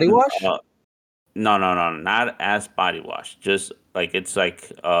There's as body something. wash? No, not as body wash. Just like it's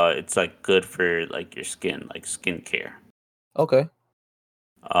like good for like your skin, like skincare. Okay.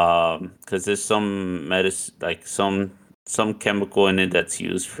 Because there's some medicine, like some chemical in it that's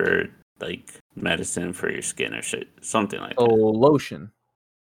used for like medicine for your skin or shit, something like Oh, that. lotion.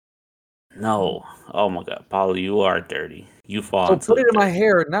 No, oh my God, Paulo, you are dirty. You fall So into put it in the my dirt.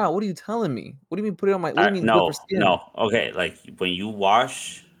 hair now. What are you telling me? What do you mean put it on my? What do you mean good for skin? No. Okay, like when you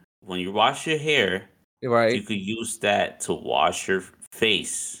wash your hair, you Right. could use that to wash your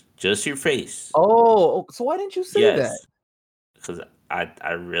face just your face. Oh, so why didn't you say that? Yes, because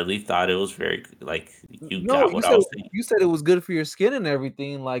I really thought it was very like you No, got what I was saying. you said it was good for your skin and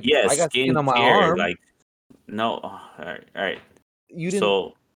everything. Like Yes, I got skin on my skincare. arm. Like no, all right. You didn't.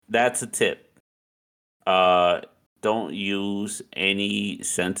 So that's a tip. Don't use any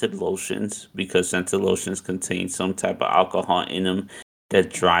scented lotions because scented lotions contain some type of alcohol in them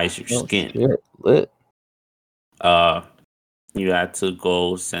that dries your Oh skin. shit, lit. Uh, you have to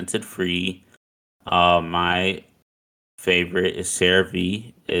go scented free. My favorite is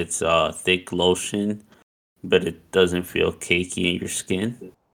CeraVe. It's a thick lotion, but it doesn't feel cakey in your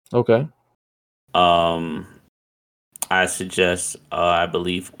skin. Okay. Um, I suggest, I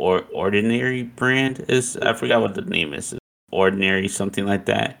believe, Ordinary brand is. I forgot what the name is. Ordinary, something like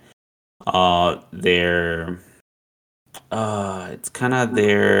that. Their, it's kind of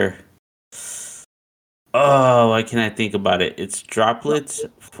their. Oh, why can't I think about it? It's droplets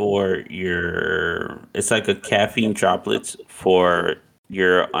for your. It's like a caffeine droplets for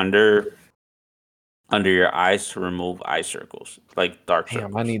your under your eyes to remove eye circles, like dark Damn,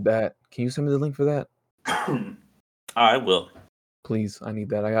 circles. I need that. Can you send me the link for that? I will. Please, I need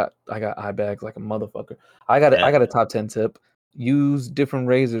that. I got eye bags like a motherfucker. I got a top 10 tip. Use different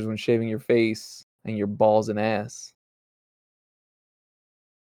razors when shaving your face and your balls and ass.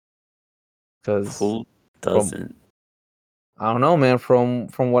 Because Who doesn't? I don't know, man. From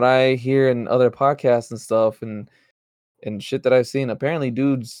what I hear in other podcasts and stuff and shit that I've seen, apparently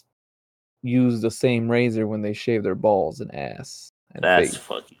dudes use the same razor when they shave their balls and ass and That's face.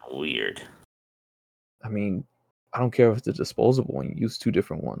 fucking weird. I mean, I don't care if it's a disposable one. Use two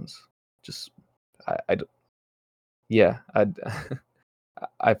different ones. Just, yeah, I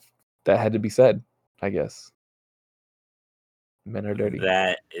that had to be said, I guess. Men are dirty.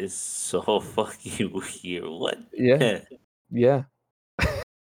 That is so fucking weird. What? Yeah. Yeah.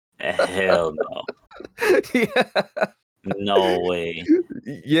 Hell no. Yeah. No way.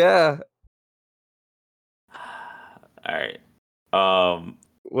 Yeah. All right.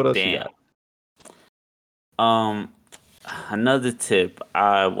 What else you Damn. got? Another tip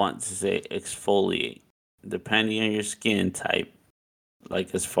I want to say: exfoliate. Depending on your skin type,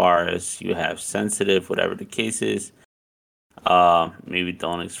 like as far as you have sensitive, whatever the case is, maybe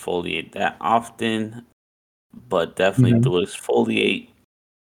don't exfoliate that often, but definitely Mhm. do exfoliate.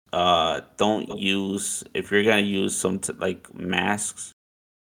 Don't use if you're gonna use some like masks.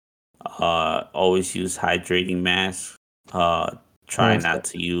 Always use hydrating masks. Try Nice. not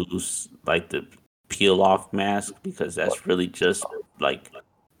to use like the peel off mask because that's really just like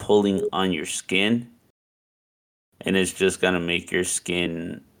pulling on your skin, and it's just gonna make your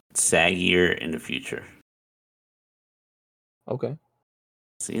skin saggier in the future. Okay.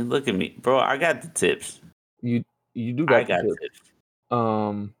 See, look at me, bro. I got the tips. You do I got the got tip. tips.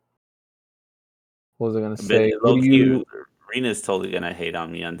 What was I gonna But say? What low do key, you Rena's totally gonna hate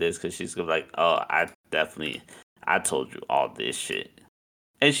on me on this because she's gonna be like, "Oh, I told you all this shit,"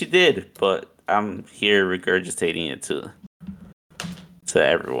 and she did. But I'm here regurgitating it to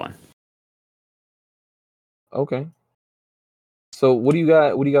everyone. Okay. So what do you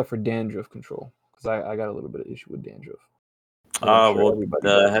got? What do you got for dandruff control? Because I got a little bit of issue with dandruff. As I'm sure Well, everybody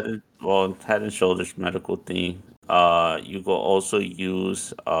the does. head and shoulders medical thing. You will also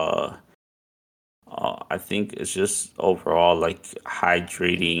use I think it's just overall like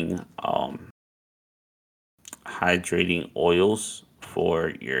hydrating oils for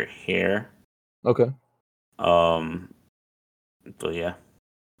your hair. Okay. Um, but yeah,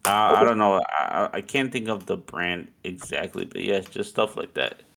 I Okay. don't know. I can't think of the brand exactly, but yeah, just stuff like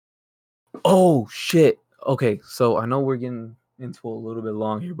that. Oh shit. Okay, so I know we're getting into a little bit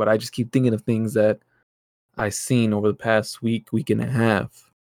long here, but I just keep thinking of things that I seen over the past week and a half.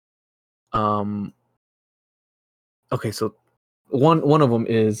 Um. Okay, so one of them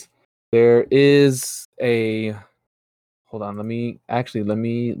is there is a. Hold on. Let me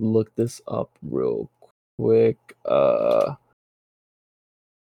look this up real quick.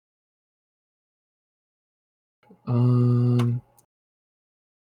 Um.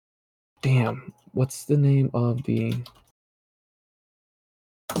 Damn. What's the name of the?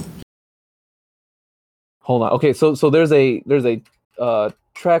 Hold on. Okay, so there's a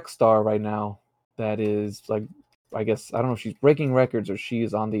track star right now that is like, I guess I don't know if she's breaking records or she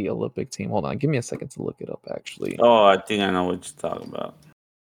is on the Olympic team. Hold on, give me a second to look it up actually. Oh, I think I know what you're talking about.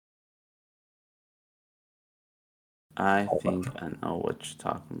 I think I know what you're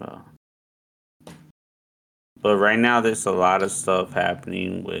talking about. But right now, there's a lot of stuff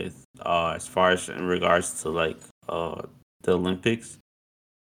happening with, as far as in regards to like, the Olympics.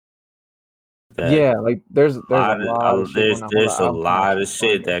 Yeah, like there's a Lot lot of shit going on. Hold on, there's a I'm trying to lot actually of find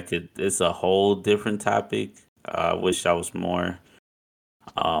shit it. that could. It's a whole different topic. I wish I was more.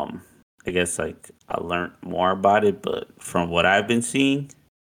 Um, I guess like I learned more about it, but from what I've been seeing,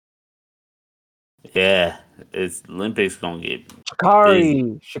 yeah, it's Olympics gonna get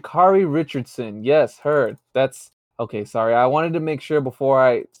busy. Shakari Richardson. Yes, her. That's okay. Sorry, I wanted to make sure before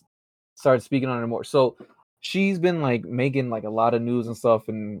I started speaking on it more. So she's been like making like a lot of news and stuff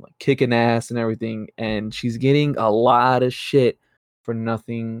and like, kicking ass and everything, and she's getting a lot of shit for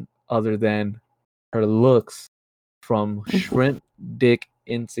nothing other than her looks from shrimp dick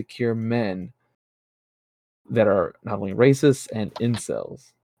insecure men that are not only racist and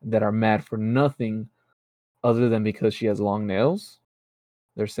incels that are mad for nothing other than because she has long nails.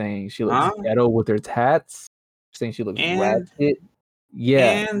 They're saying she looks Huh? ghetto with her tats. They're saying she looks And ratchet.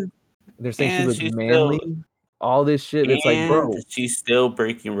 Yeah, and they're saying she and looks she's still manly. All this shit. It's like, and bro, she's still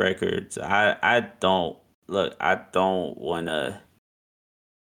breaking records. I don't look. I don't wanna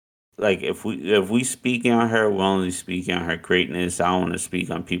like if we speaking on her, we're only speaking on her greatness. I don't want to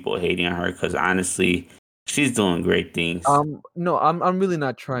speak on people hating on her because honestly, she's doing great things. no, I'm really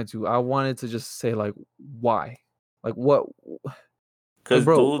not trying to. I wanted to just say like, why, like what, like Because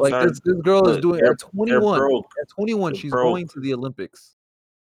bro, dudes like are this girl is look, doing at they're 21. broke. At 21, They're she's going broke. to the Olympics,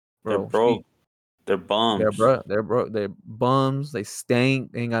 They're bro. broke. They're bums. They're broke. They're bums. They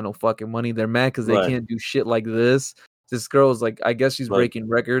stank. They ain't got no fucking money. They're mad because they Look, can't do shit like this. This girl's like, I guess she's look. breaking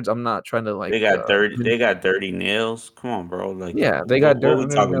records. I'm not trying to like, They got dirty. They got dirty nails. Come on, bro. Like, yeah, they got what dirt we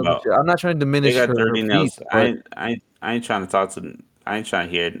under their talking nails and about? shit. I'm not trying to They diminish got her dirty feats, nails. but I ain't trying to talk to. I ain't trying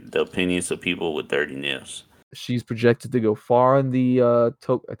to hear the opinions of people with dirty nails. she's projected to go far in the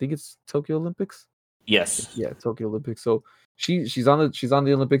I think it's Tokyo Olympics. Yes. Yeah, Tokyo Olympics. So she's on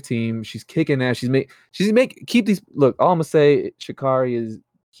the Olympic team. She's kicking ass. Keep these look. All I'm gonna say, Shikari, is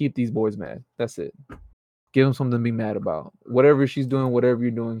keep these boys mad. That's it. Give them something to be mad about. Whatever she's doing, whatever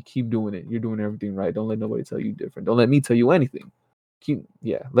you're doing, keep doing it. You're doing everything right. Don't let nobody tell you different. Don't let me tell you anything.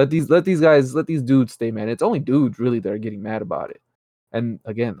 Let these dudes stay mad. It's only dudes really that are getting mad about it. And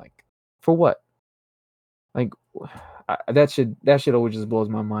again, like for what? Like that shit always just blows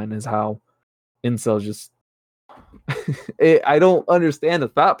my mind is how incels just I don't understand the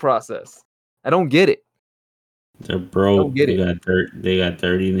thought process. I don't get it. They're I don't broke. get They it. got dirt. They got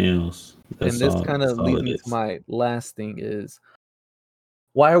dirty nails. And That's this all. kind That's of all leads it me to is. my last thing is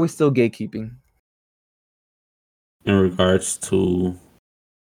why are we still gatekeeping? In regards to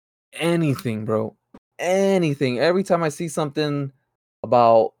Anything, bro. Anything. Every time I see something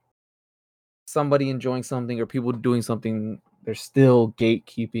about somebody enjoying something or people doing something, they're still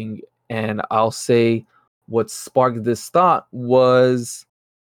gatekeeping. And I'll say what sparked this thought was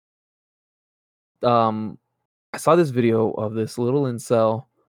I saw this video of this little incel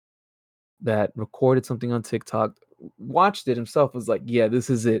that recorded something on TikTok, watched it himself, was like, yeah, this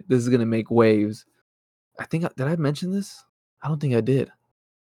is it. This is gonna make waves. I think did I mention this? I don't think I did.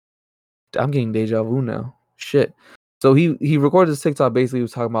 I'm getting deja vu now. Shit. So he recorded this TikTok basically he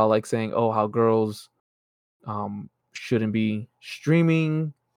was talking about like saying, oh, how girls shouldn't be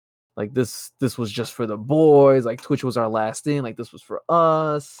streaming. Like this was just for the boys, like Twitch was our last thing, like this was for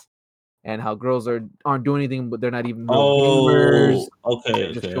us, and how girls aren't doing anything, but they're not even real gamers. oh, okay,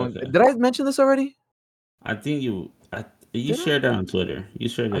 They're just okay, showing. okay. Did I mention this already? I think you Did I? shared that on Twitter. You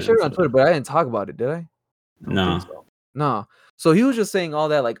shared I it on shared it on Twitter. Twitter, but I didn't talk about it, did I? I don't think Nah. so. No. So he was just saying all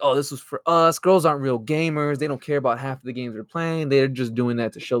that, like, oh, this was for us. Girls aren't real gamers. They don't care about half of the games they're playing. They're just doing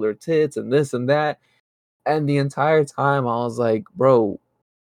that to show their tits and this and that. And the entire time I was like, bro,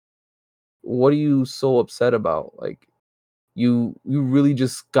 what are you so upset about? Like, you really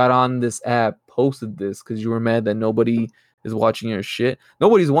just got on this app, posted this because you were mad that nobody is watching your shit.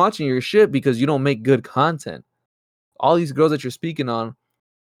 Nobody's watching your shit because you don't make good content. All these girls that you're speaking on,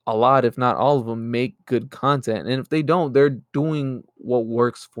 a lot, if not all of them, make good content. And if they don't, they're doing what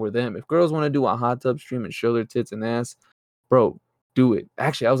works for them. If girls want to do a hot tub stream and show their tits and ass, bro, do it.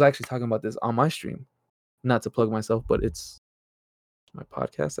 Actually, I was actually talking about this on my stream. Not to plug myself, but it's my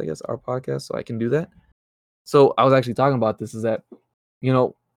podcast, I guess, our podcast, so I can do that. So I was actually talking about this is that, you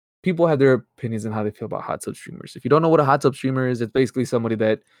know, people have their opinions on how they feel about hot tub streamers. If you don't know what a hot tub streamer is, it's basically somebody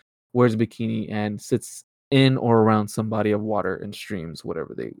that wears a bikini and sits in or around some body of water and streams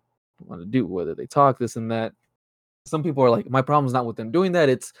whatever they want to do, whether they talk, this and that. Some people are like, my problem's not with them doing that.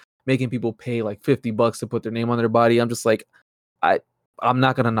 It's making people pay like $50 to put their name on their body. I'm just like, I I'm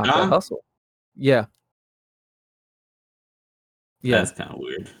not gonna knock that Huh? hustle. Yeah. Yeah. That's kind of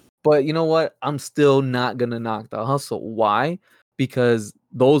weird. But you know what? I'm still not gonna knock the hustle. Why? Because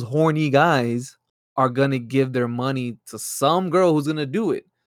those horny guys are gonna give their money to some girl who's gonna do it.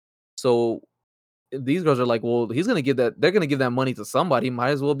 So these girls are like, well, he's gonna give that. They're gonna give that money to somebody.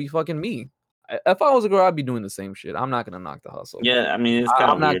 Might as well be fucking me. If I was a girl, I'd be doing the same shit. I'm not gonna knock the hustle. Yeah, I mean, it's kind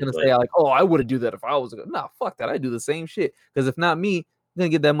I'm of not weird. gonna But say like, oh, I would have do that if I was a girl. Nah, fuck that. I do the same shit. Because if not me, I'm gonna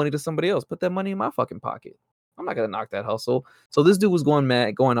give that money to somebody else. Put that money in my fucking pocket. I'm not gonna knock that hustle. So this dude was going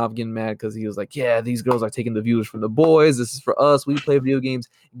off, getting mad because he was like, yeah, these girls are taking the viewers from the boys. This is for us. We play video games.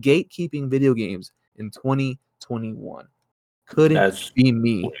 Gatekeeping video games in 2021. Couldn't that's be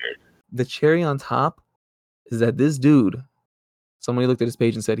me. weird. The cherry on top is that this dude, somebody looked at his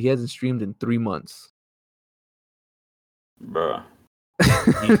page and said he hasn't streamed in 3 months. Bruh.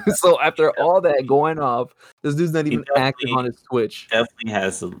 So after all that going off, this dude's not even active on his Twitch. Definitely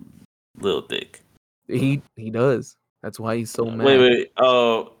has a little dick. He does. That's why he's so mad. Wait.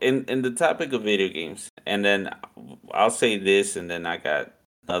 Oh, in the topic of video games, and then I'll say this, and then I got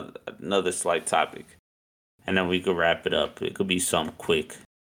another slight topic, and then we could wrap it up. It could be some quick,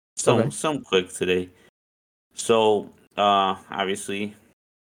 some quick today. So, obviously,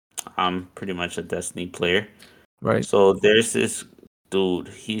 I'm pretty much a Destiny player, right? So there's this dude.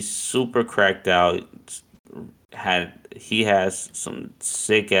 He's super cracked out. He has some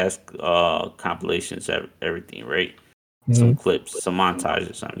sick ass compilations of everything, right? Some clips, some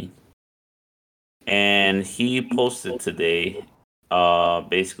montages, I mean. And he posted today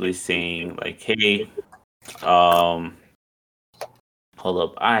basically saying like, hey, hold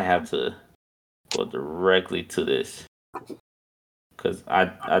up, I have to go directly to this because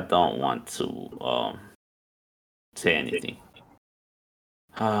I don't want to say anything.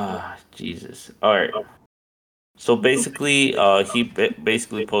 Jesus. All right. So basically, he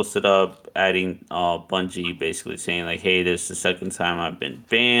basically posted up adding Bungie, basically saying like, "Hey, this is the second time I've been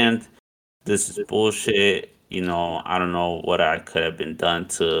banned. This is bullshit. You know, I don't know what I could have been done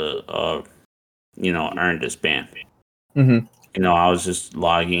to, earn this ban. Mm-hmm. You know, I was just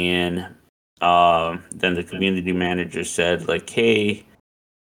logging in. Then the community manager said like, "Hey,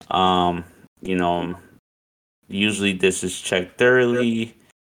 usually this is checked thoroughly.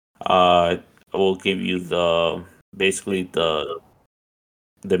 We'll give you the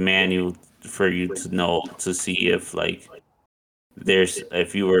manual for you to know to see if like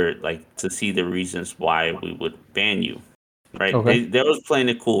if you were like to see the reasons why we would ban you, right? Okay. They was playing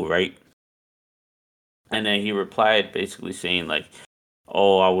it cool, right? And then he replied basically saying like,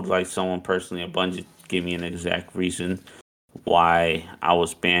 "Oh, I would like someone personally at Bungie give me an exact reason why I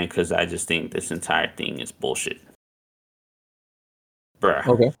was banned because I just think this entire thing is bullshit." Bruh.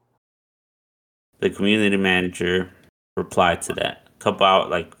 Okay. The community manager replied to that. Couple out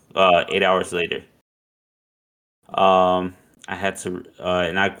like 8 hours later. I had to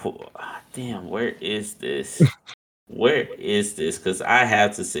and I quote. Damn, where is this? Where is this? Because I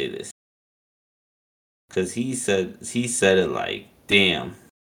have to say this. Because he said it like, damn.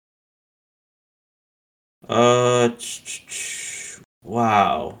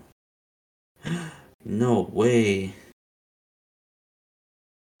 Wow. No way.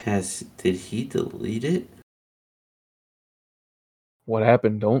 Did he delete it? What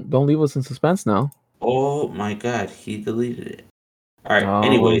happened? Don't leave us in suspense now. Oh my god, he deleted it. All right. Oh.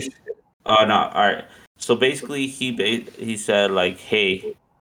 Anyways, no. All right. So basically, he said like, "Hey,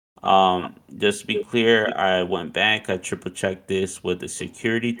 just to be clear, I went back. I triple checked this with the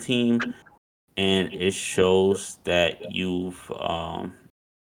security team, and it shows that you've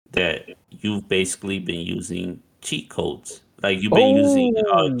basically been using cheat codes. Like you've been using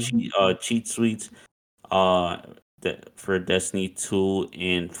cheat suites for Destiny 2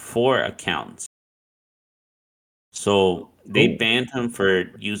 and 4 accounts. So they banned him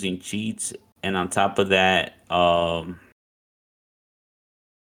for using cheats, and on top of that, and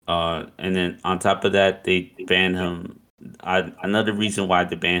then on top of that, they banned him. Another reason why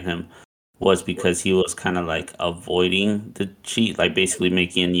they banned him was because he was kind of like avoiding the cheat, like basically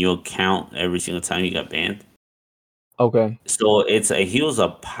making a new account every single time he got banned. Okay. So he was a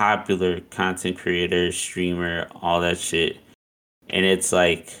popular content creator, streamer, all that shit, and it's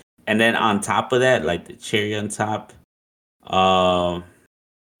like, and then on top of that, like the cherry on top,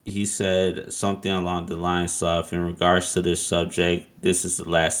 he said something along the lines of, in regards to this subject, this is the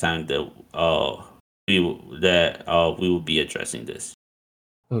last time that we will be addressing this.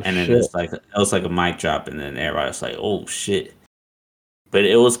 Oh, and then shit. it was like a mic drop, and then everybody was like, "Oh shit!" But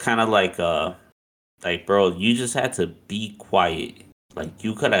it was kind of like bro, you just had to be quiet. Like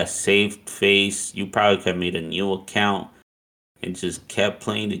you could have saved face. You probably could have made a new account and just kept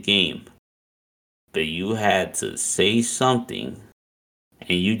playing the game. But you had to say something,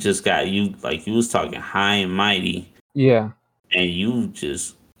 and you just got you was talking high and mighty. Yeah. And you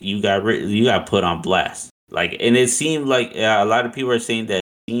got put on blast. Like, and it seemed like a lot of people are saying that it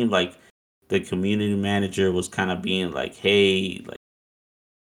seemed like the community manager was kind of being like, hey,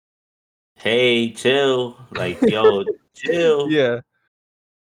 chill, like, yo, chill. Yeah.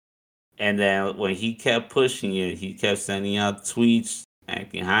 And then when he kept pushing it, he kept sending out tweets,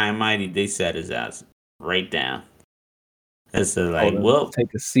 acting high and mighty. They sat his ass right down. And so, like, well,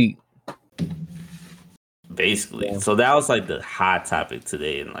 take a seat. basically. Yeah. So that was like the hot topic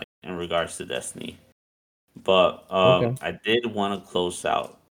today, in regards to Destiny. But Okay. I did want to close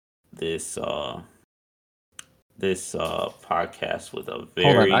out this podcast with a Hold on.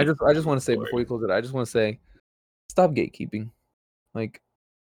 very I just want to say story. before you close it, I just want to say, stop gatekeeping. Like,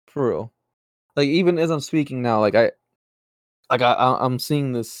 for real. Like, even as I'm speaking now, I'm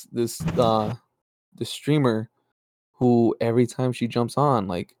seeing this streamer who every time she jumps on,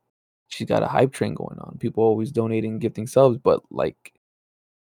 like, she's got a hype train going on. People always donating, gifting subs, but like,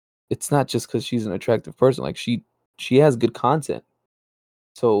 it's not just because she's an attractive person. Like, she has good content.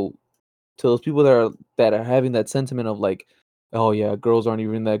 So to those people that are having that sentiment of like, oh yeah, girls aren't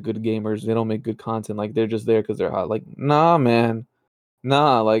even that good gamers. They don't make good content. Like, they're just there because they're hot. Like, nah, man,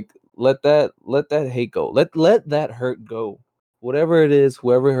 nah. Like, let that hate go. Let that hurt go. Whatever it is,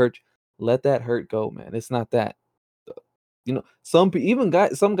 whoever hurt, let that hurt go, man. It's not that. You know, some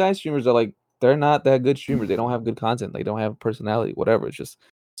guy streamers are like, they're not that good streamers. They don't have good content. They don't have personality. Whatever. It's just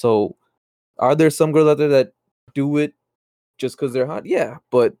so. Are there some girls out there that do it just because they're hot? Yeah,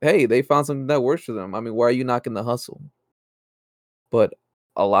 but hey, they found something that works for them. I mean, why are you knocking the hustle? But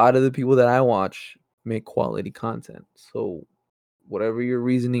a lot of the people that I watch make quality content. So whatever your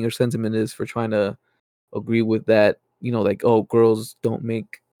reasoning or sentiment is for trying to agree with that, you know, like, oh, girls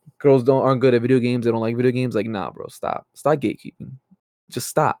aren't good at video games, they don't like video games. Like, nah, bro, stop gatekeeping. Just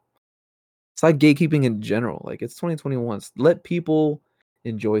stop. Stop gatekeeping in general. Like, it's 2021. Let people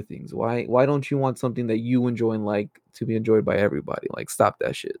enjoy things. Why don't you want something that you enjoy and like to be enjoyed by everybody? Like, stop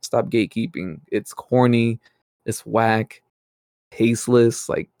that shit. Stop gatekeeping. It's corny. It's whack. Tasteless.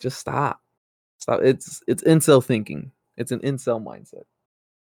 Like, just stop. Stop. It's incel thinking. It's an incel mindset.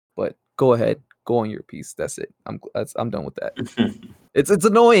 But go ahead. Go on your piece. That's it. I'm done with that. It's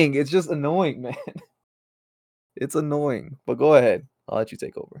annoying. It's just annoying, man. It's annoying. But go ahead. I'll let you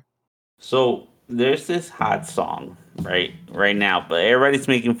take over. So there's this hot song right now, but everybody's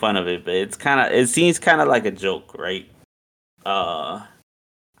making fun of it. But it seems kind of like a joke, right? I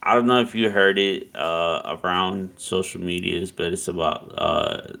don't know if you heard it around social medias, but it's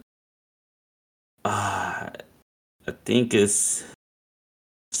about I think it's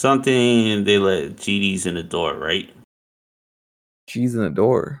something they let GDs in the door, right? G's in the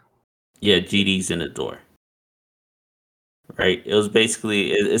door. Yeah, GDs in the door. Right. It was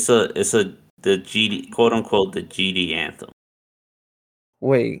basically it's the GD, quote unquote, the GD anthem.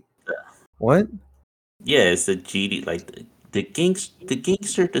 Wait. What? Yeah, it's the GD, like the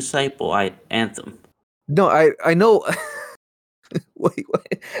gangster disciple anthem. No, I know. wait,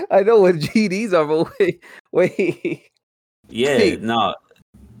 I know what GDs are, but wait. Yeah, Wait. no.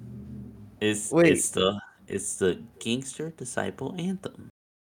 It's Wait. it's the gangster disciple anthem.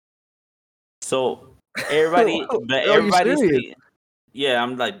 So everybody, but Are you everybody's serious? saying, yeah,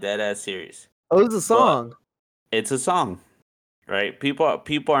 I'm like dead ass serious. Oh, it's a song. But it's a song, right? People are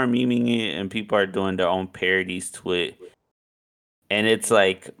memeing it, and people are doing their own parodies to it, and it's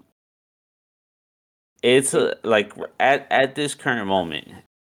like like at this current moment,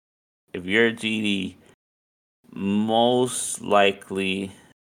 if you're a GD, most likely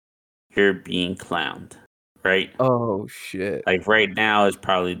you're being clowned, right? Oh shit. Like right now is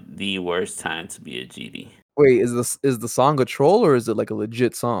probably the worst time to be a GD. Wait, is the song a troll or is it like a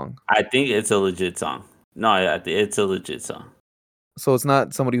legit song? I think it's a legit song. No, it's a legit song. So it's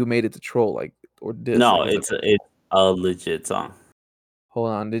not somebody who made it to troll, like, or diss. No, Like, it's a legit song. hold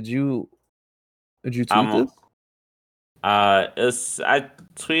on. Did you tweet I'm this? I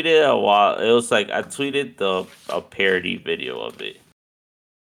tweeted a while. It was like I tweeted a parody video of it.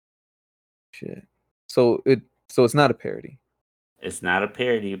 Shit. So it's not a parody. It's not a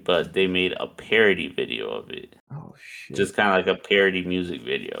parody, but they made a parody video of it. Oh shit. Just kind of like a parody music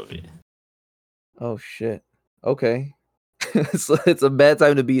video of it. Oh shit. Okay. So it's a bad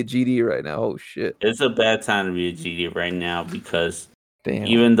time to be a GD right now. Oh shit. It's a bad time to be a GD right now because Damn.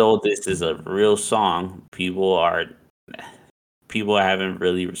 even though this is a real song, people haven't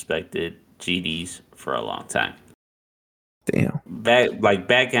really respected GDs for a long time. Damn.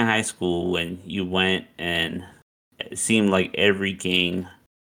 Back in high school when you went and it seemed like every gang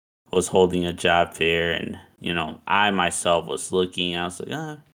was holding a job fair, and I myself was looking. I was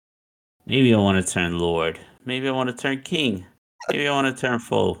like, maybe I want to turn Lord. Maybe I want to turn King. Maybe I want to turn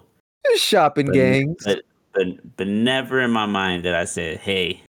Foe. Shopping gangs. But never in my mind did I say,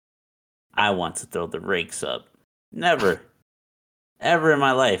 hey, I want to throw the rakes up. Never. Ever in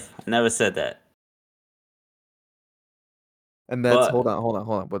my life. I never said that. And that's But hold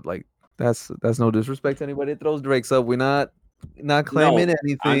on. But like that's no disrespect to anybody that throws Drakes up. We're not claiming no, I'm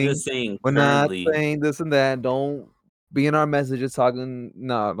anything. just saying We're not currently, saying this and that. Don't be in our messages talking.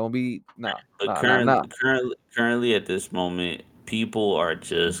 No, don't be. No, but no, no, no. currently at this moment, people are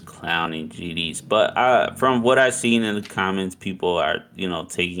just clowning GDs. But from what I've seen in the comments, people are,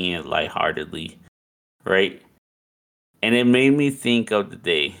 taking it lightheartedly, right? And it made me think of the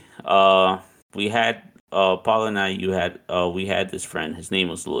day. We had Paul and I. We had this friend. His name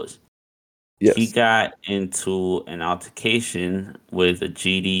was Lewis. He Yes. got into an altercation with a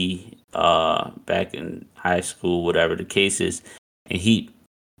GD back in high school, whatever the case is, and he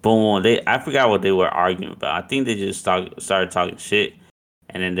boom, I forgot what they were arguing about. I think they just started talking shit,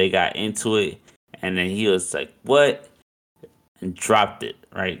 and then they got into it, and then he was like, "What?" and dropped it,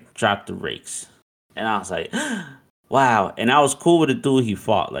 right? Dropped the rakes, and I was like, "Wow!" And I was cool with the dude he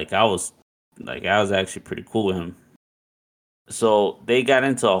fought. I was actually pretty cool with him. So they got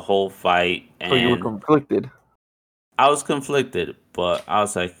into a whole fight, So you were and conflicted. I was conflicted, but I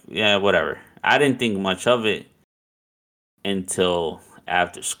was like, yeah, whatever. I didn't think much of it until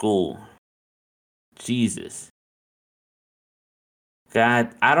after school. Jesus.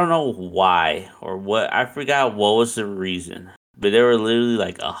 God, I don't know why or what. I forgot what was the reason, but there were literally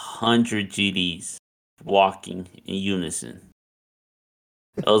like 100 GDs walking in unison.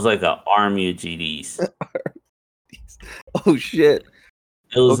 It was like an army of GDs. Oh shit.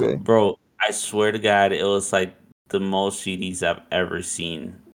 It was, Okay. bro, I swear to God, it was like the most GDs I've ever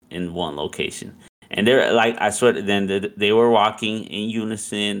seen in one location. And they're like, I swear, they were walking in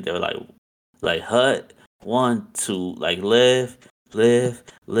unison. They were like hut, 1, 2, like left,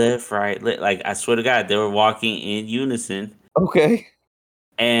 right, like I swear to God, they were walking in unison. Okay.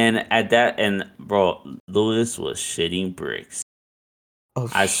 And bro, Lewis was shitting bricks. Oh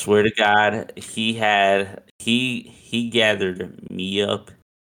I swear to God, he gathered me up.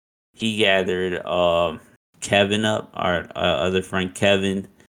 He gathered Kevin up, our other friend Kevin,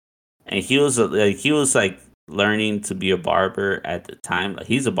 and he was learning to be a barber at the time. Like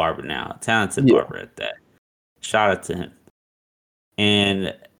he's a barber now, a talented yeah. barber at that. Shout out to him.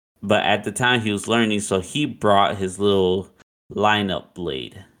 And but at the time he was learning, so he brought his little lineup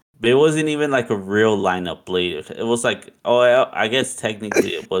blade. But it wasn't even like a real lineup blade. It was like, I guess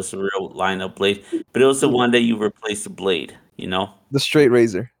technically it was a real lineup blade, but it was the one that you replace the blade, you know? The straight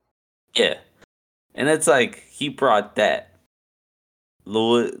razor. Yeah. And it's like he brought that.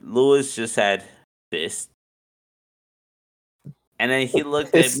 Lewis just had this. And then he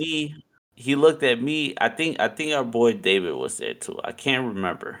looked at me. He looked at me. I think our boy David was there too. I can't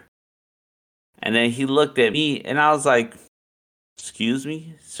remember. And then he looked at me and I was like, "Excuse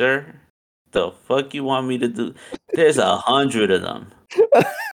me, sir? The fuck you want me to do? There's 100 of them.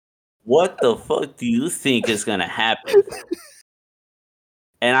 What the fuck do you think is gonna happen?"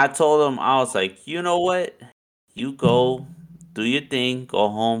 And I told him, I was like, "You know what? You go do your thing, go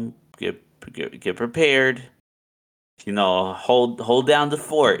home, get prepared, hold down the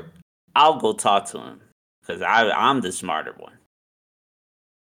fort. I'll go talk to him because I'm the smarter one."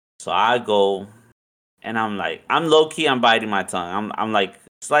 So I go and I'm like, I'm low key, I'm biting my tongue. I'm like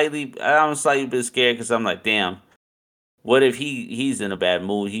I'm slightly bit scared because I'm like, damn, what if he's in a bad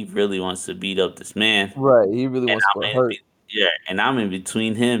mood? He really wants to beat up this man, Right. He really and wants to get hurt. and I'm in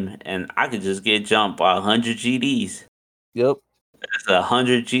between him, and I could just get jumped by 100 GDs. Yep. It's a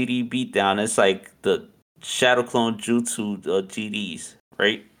 100 GD beatdown. It's like the Shadow Clone Jutsu GDs,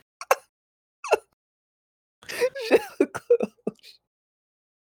 right?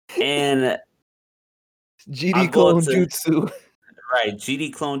 And I GD go up clone to jutsu. right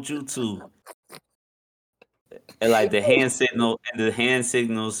GD Clone Jutsu, and like the hand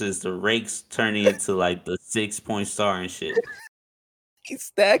signals is the rakes turning into like the 6-point star and shit. He's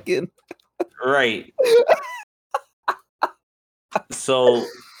stacking. Right. So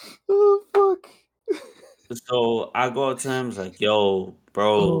Oh fuck. I go up to him. It's like, "Yo,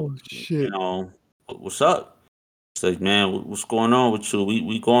 bro, Oh shit. what's up?" It's like, "Man, what's going on with you?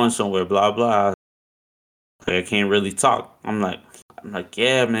 We going somewhere, blah blah." Okay, I can't really talk. I'm like,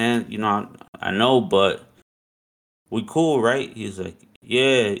 "Yeah, man. I know, but we cool, right?" He's like,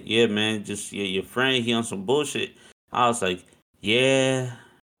 "Yeah, yeah, man. Just your friend. He on some bullshit." I was like, "Yeah,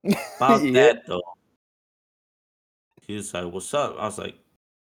 about Yep. that though." He was like, "What's up?" I was like,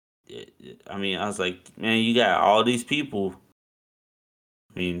 I was like, "Man, you got all these people.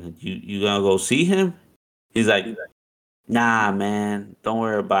 I mean, you gonna go see him?" He's like, "Nah, man, don't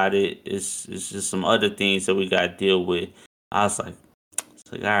worry about it. It's just some other things that we gotta deal with." I was like,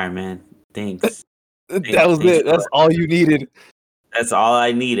 "All right, man. Thanks. That was it. That's all you needed. That's all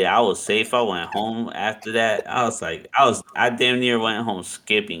I needed. I was safe. I went home after that. I damn near went home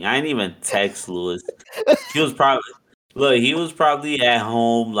skipping. I didn't even text Lewis. He was probably at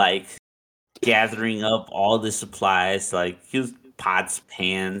home, like gathering up all the supplies. Like he was pots,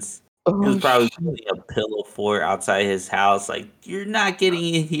 pans. He was probably putting a pillow fort outside his house. Like, you're not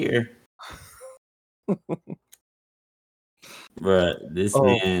getting in here. Bruh,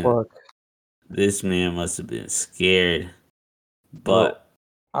 this man must have been scared. But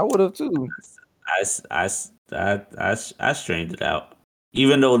I would have too. I strained it out.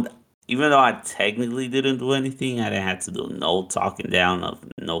 Even though I technically didn't do anything, I didn't have to do no talking down of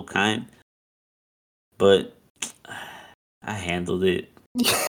no kind. But I handled it.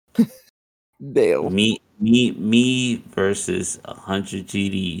 Damn. Me versus 100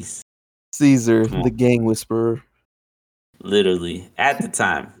 GDs. Caesar, the gang whisperer. Literally, at the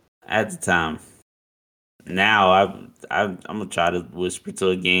time. Now I'm gonna try to whisper to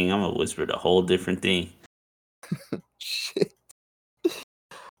a gang. I'm gonna whisper the whole different thing. Shit.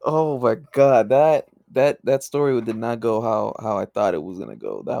 Oh my god, that story did not go how I thought it was gonna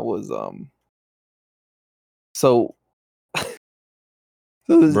go. That was so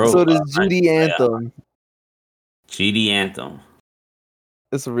this GD anthem. GD anthem.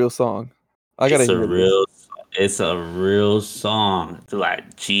 It's a real song. I gotta hear this. It's a real song. It's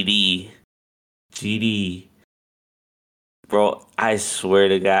like GD. Bro, I swear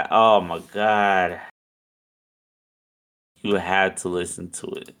to God. Oh my God. You had to listen to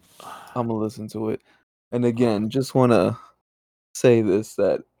it. I'm gonna listen to it. And again, just wanna say this,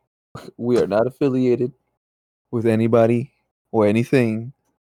 that we are not affiliated with anybody or anything.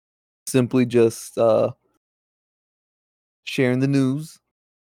 Simply just sharing the news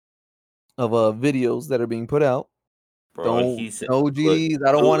of videos that are being put out. Bro, No GDs.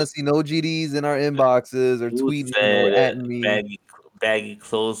 I don't want to see no GDs in our inboxes or tweeting or at me. Baggy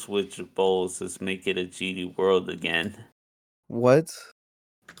clothes with your bowls. Let's make it a GD world again. What?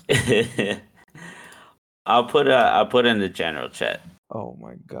 I'll put in the general chat. Oh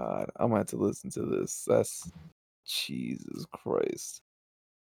my God, I'm gonna have to listen to this. That's Jesus Christ.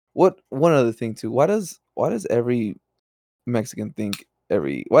 One other thing too. Why does every Mexican think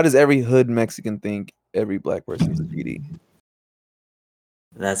why does every hood Mexican think every black person is a GD?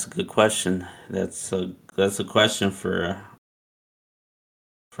 That's a good question. That's a question for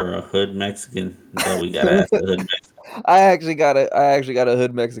a hood Mexican that we gotta ask the hood Mexican. I actually got a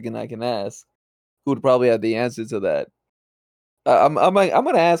hood Mexican I can ask, who would probably have the answer to that. I'm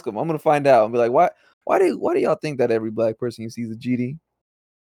gonna ask him. I'm gonna find out and be like, why do y'all think that every black person you see is a GD?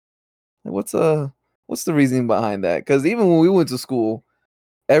 Like, what's the reasoning behind that? Because even when we went to school,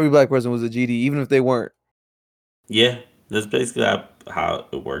 every black person was a GD, even if they weren't. Yeah, that's basically how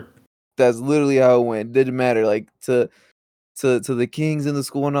it worked. That's literally how it went. Didn't matter. Like to the kings in the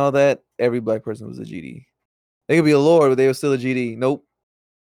school and all that, every black person was a GD. They could be a lord, but they were still a GD. Nope.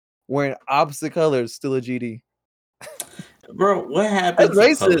 Wearing opposite colors, still a GD. Bro, what happened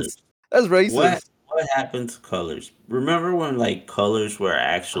to colors? That's racist. What happened to colors? Remember when like colors were an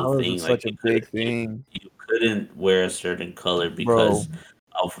actual thing? Such a big thing. You couldn't wear a certain color because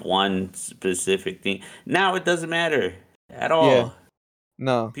of one specific thing. Now it doesn't matter at all. Yeah.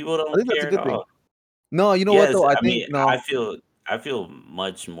 No. People don't care at all. No, you know what though? I feel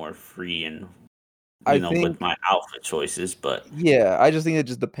much more free and with my outfit choices, but yeah, I just think it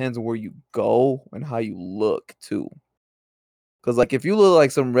just depends on where you go and how you look too. Because like if you look like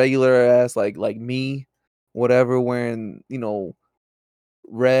some regular ass like me, whatever, wearing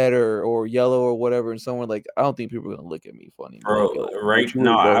red or yellow or whatever, and somewhere like I don't think people are gonna look at me funny, bro. Right?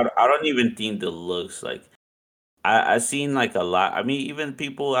 No, I don't even think the looks like. I seen like a lot. I mean, even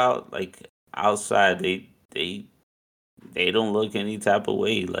people out like outside, they don't look any type of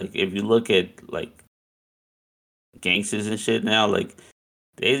way. Like if you look at like gangsters and shit now, like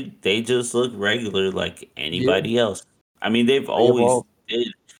they just look regular like anybody else. I mean, they've always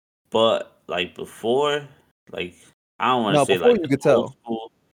did, but like before, like I don't want to say like you could tell.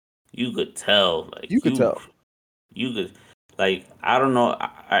 School, you could tell, like you could tell. You could, like I don't know,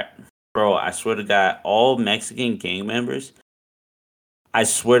 bro. I swear to God, all Mexican gang members, I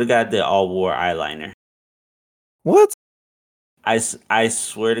swear to God, they all wore eyeliner. What? I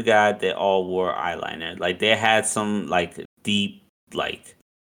swear to God, they all wore eyeliner. Like they had some like deep, like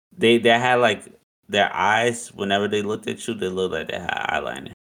they had like their eyes. Whenever they looked at you, they looked like they had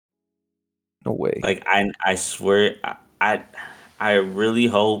eyeliner. No way. Like I swear, I really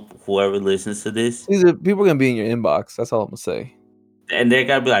hope whoever listens to this, people are gonna be in your inbox. That's all I'm gonna say. And they're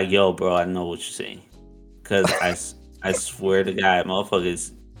gonna be like, "Yo, bro, I know what you're saying," because I swear to God,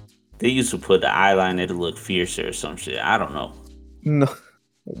 motherfuckers, they used to put the eyeliner to look fiercer or some shit. I don't know. No.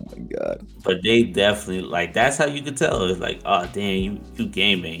 Oh my god. But they definitely like that's how you could tell. It's like, oh damn, you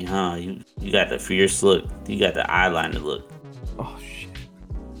game bang, huh? You got the fierce look. You got the eyeliner look. Oh shit.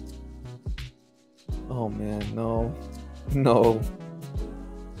 Oh man, no. No.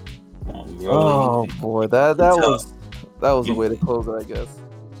 Oh boy, that was a way to close it, I guess.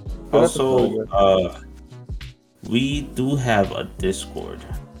 Also, we do have a Discord.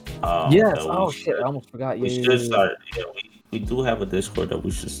 Yes. Oh shit, I almost forgot. We should start. Yeah, we do have a Discord that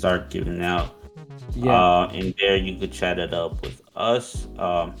we should start giving out. Yeah. And there you could chat it up with us.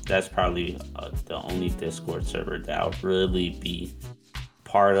 That's probably the only Discord server that I'll really be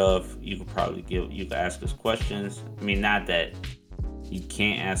part of. You could ask us questions. I mean, not that you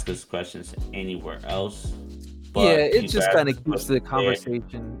can't ask us questions anywhere else. But yeah, it just kind of keeps the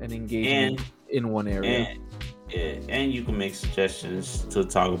conversation and engagement in one area. And you can make suggestions to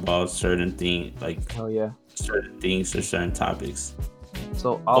talk about certain things, like certain things or certain topics.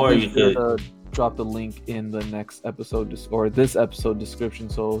 So I'll be sure to drop the link in the next episode or this episode description.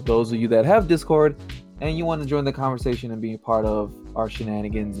 So those of you that have Discord and you want to join the conversation and be a part of our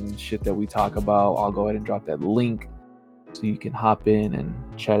shenanigans and shit that we talk about, I'll go ahead and drop that link so you can hop in and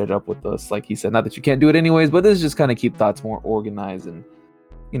chat it up with us. Like he said, not that you can't do it anyways, but this is just kind of keep thoughts more organized and,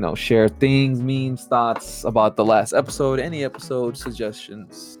 you know, share things, memes, thoughts about the last episode, any episode,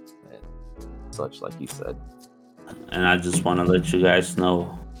 suggestions, and such, like he said. And I just want to let you guys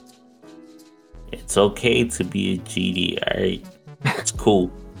know, it's okay to be a GD, alright? It's cool.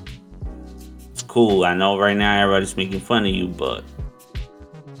 It's cool. I know right now everybody's making fun of you, but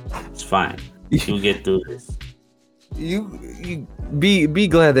it's fine. You'll get through this. You be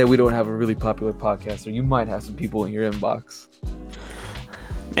glad that we don't have a really popular podcast, or you might have some people in your inbox.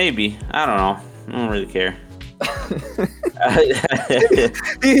 Maybe. I don't know. I don't really care.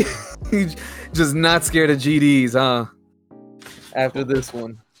 He's just not scared of GDs, huh? After this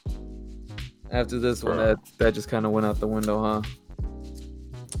one, that just kind of went out the window, huh?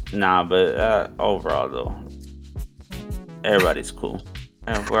 Nah, but overall though, everybody's cool.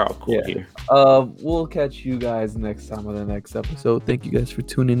 We're all cool here. We'll catch you guys next time on the next episode. Thank you guys for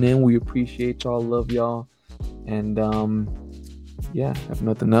tuning in. We appreciate y'all. Love y'all. And if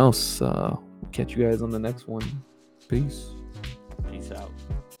nothing else, we'll catch you guys on the next one. Peace. Peace out.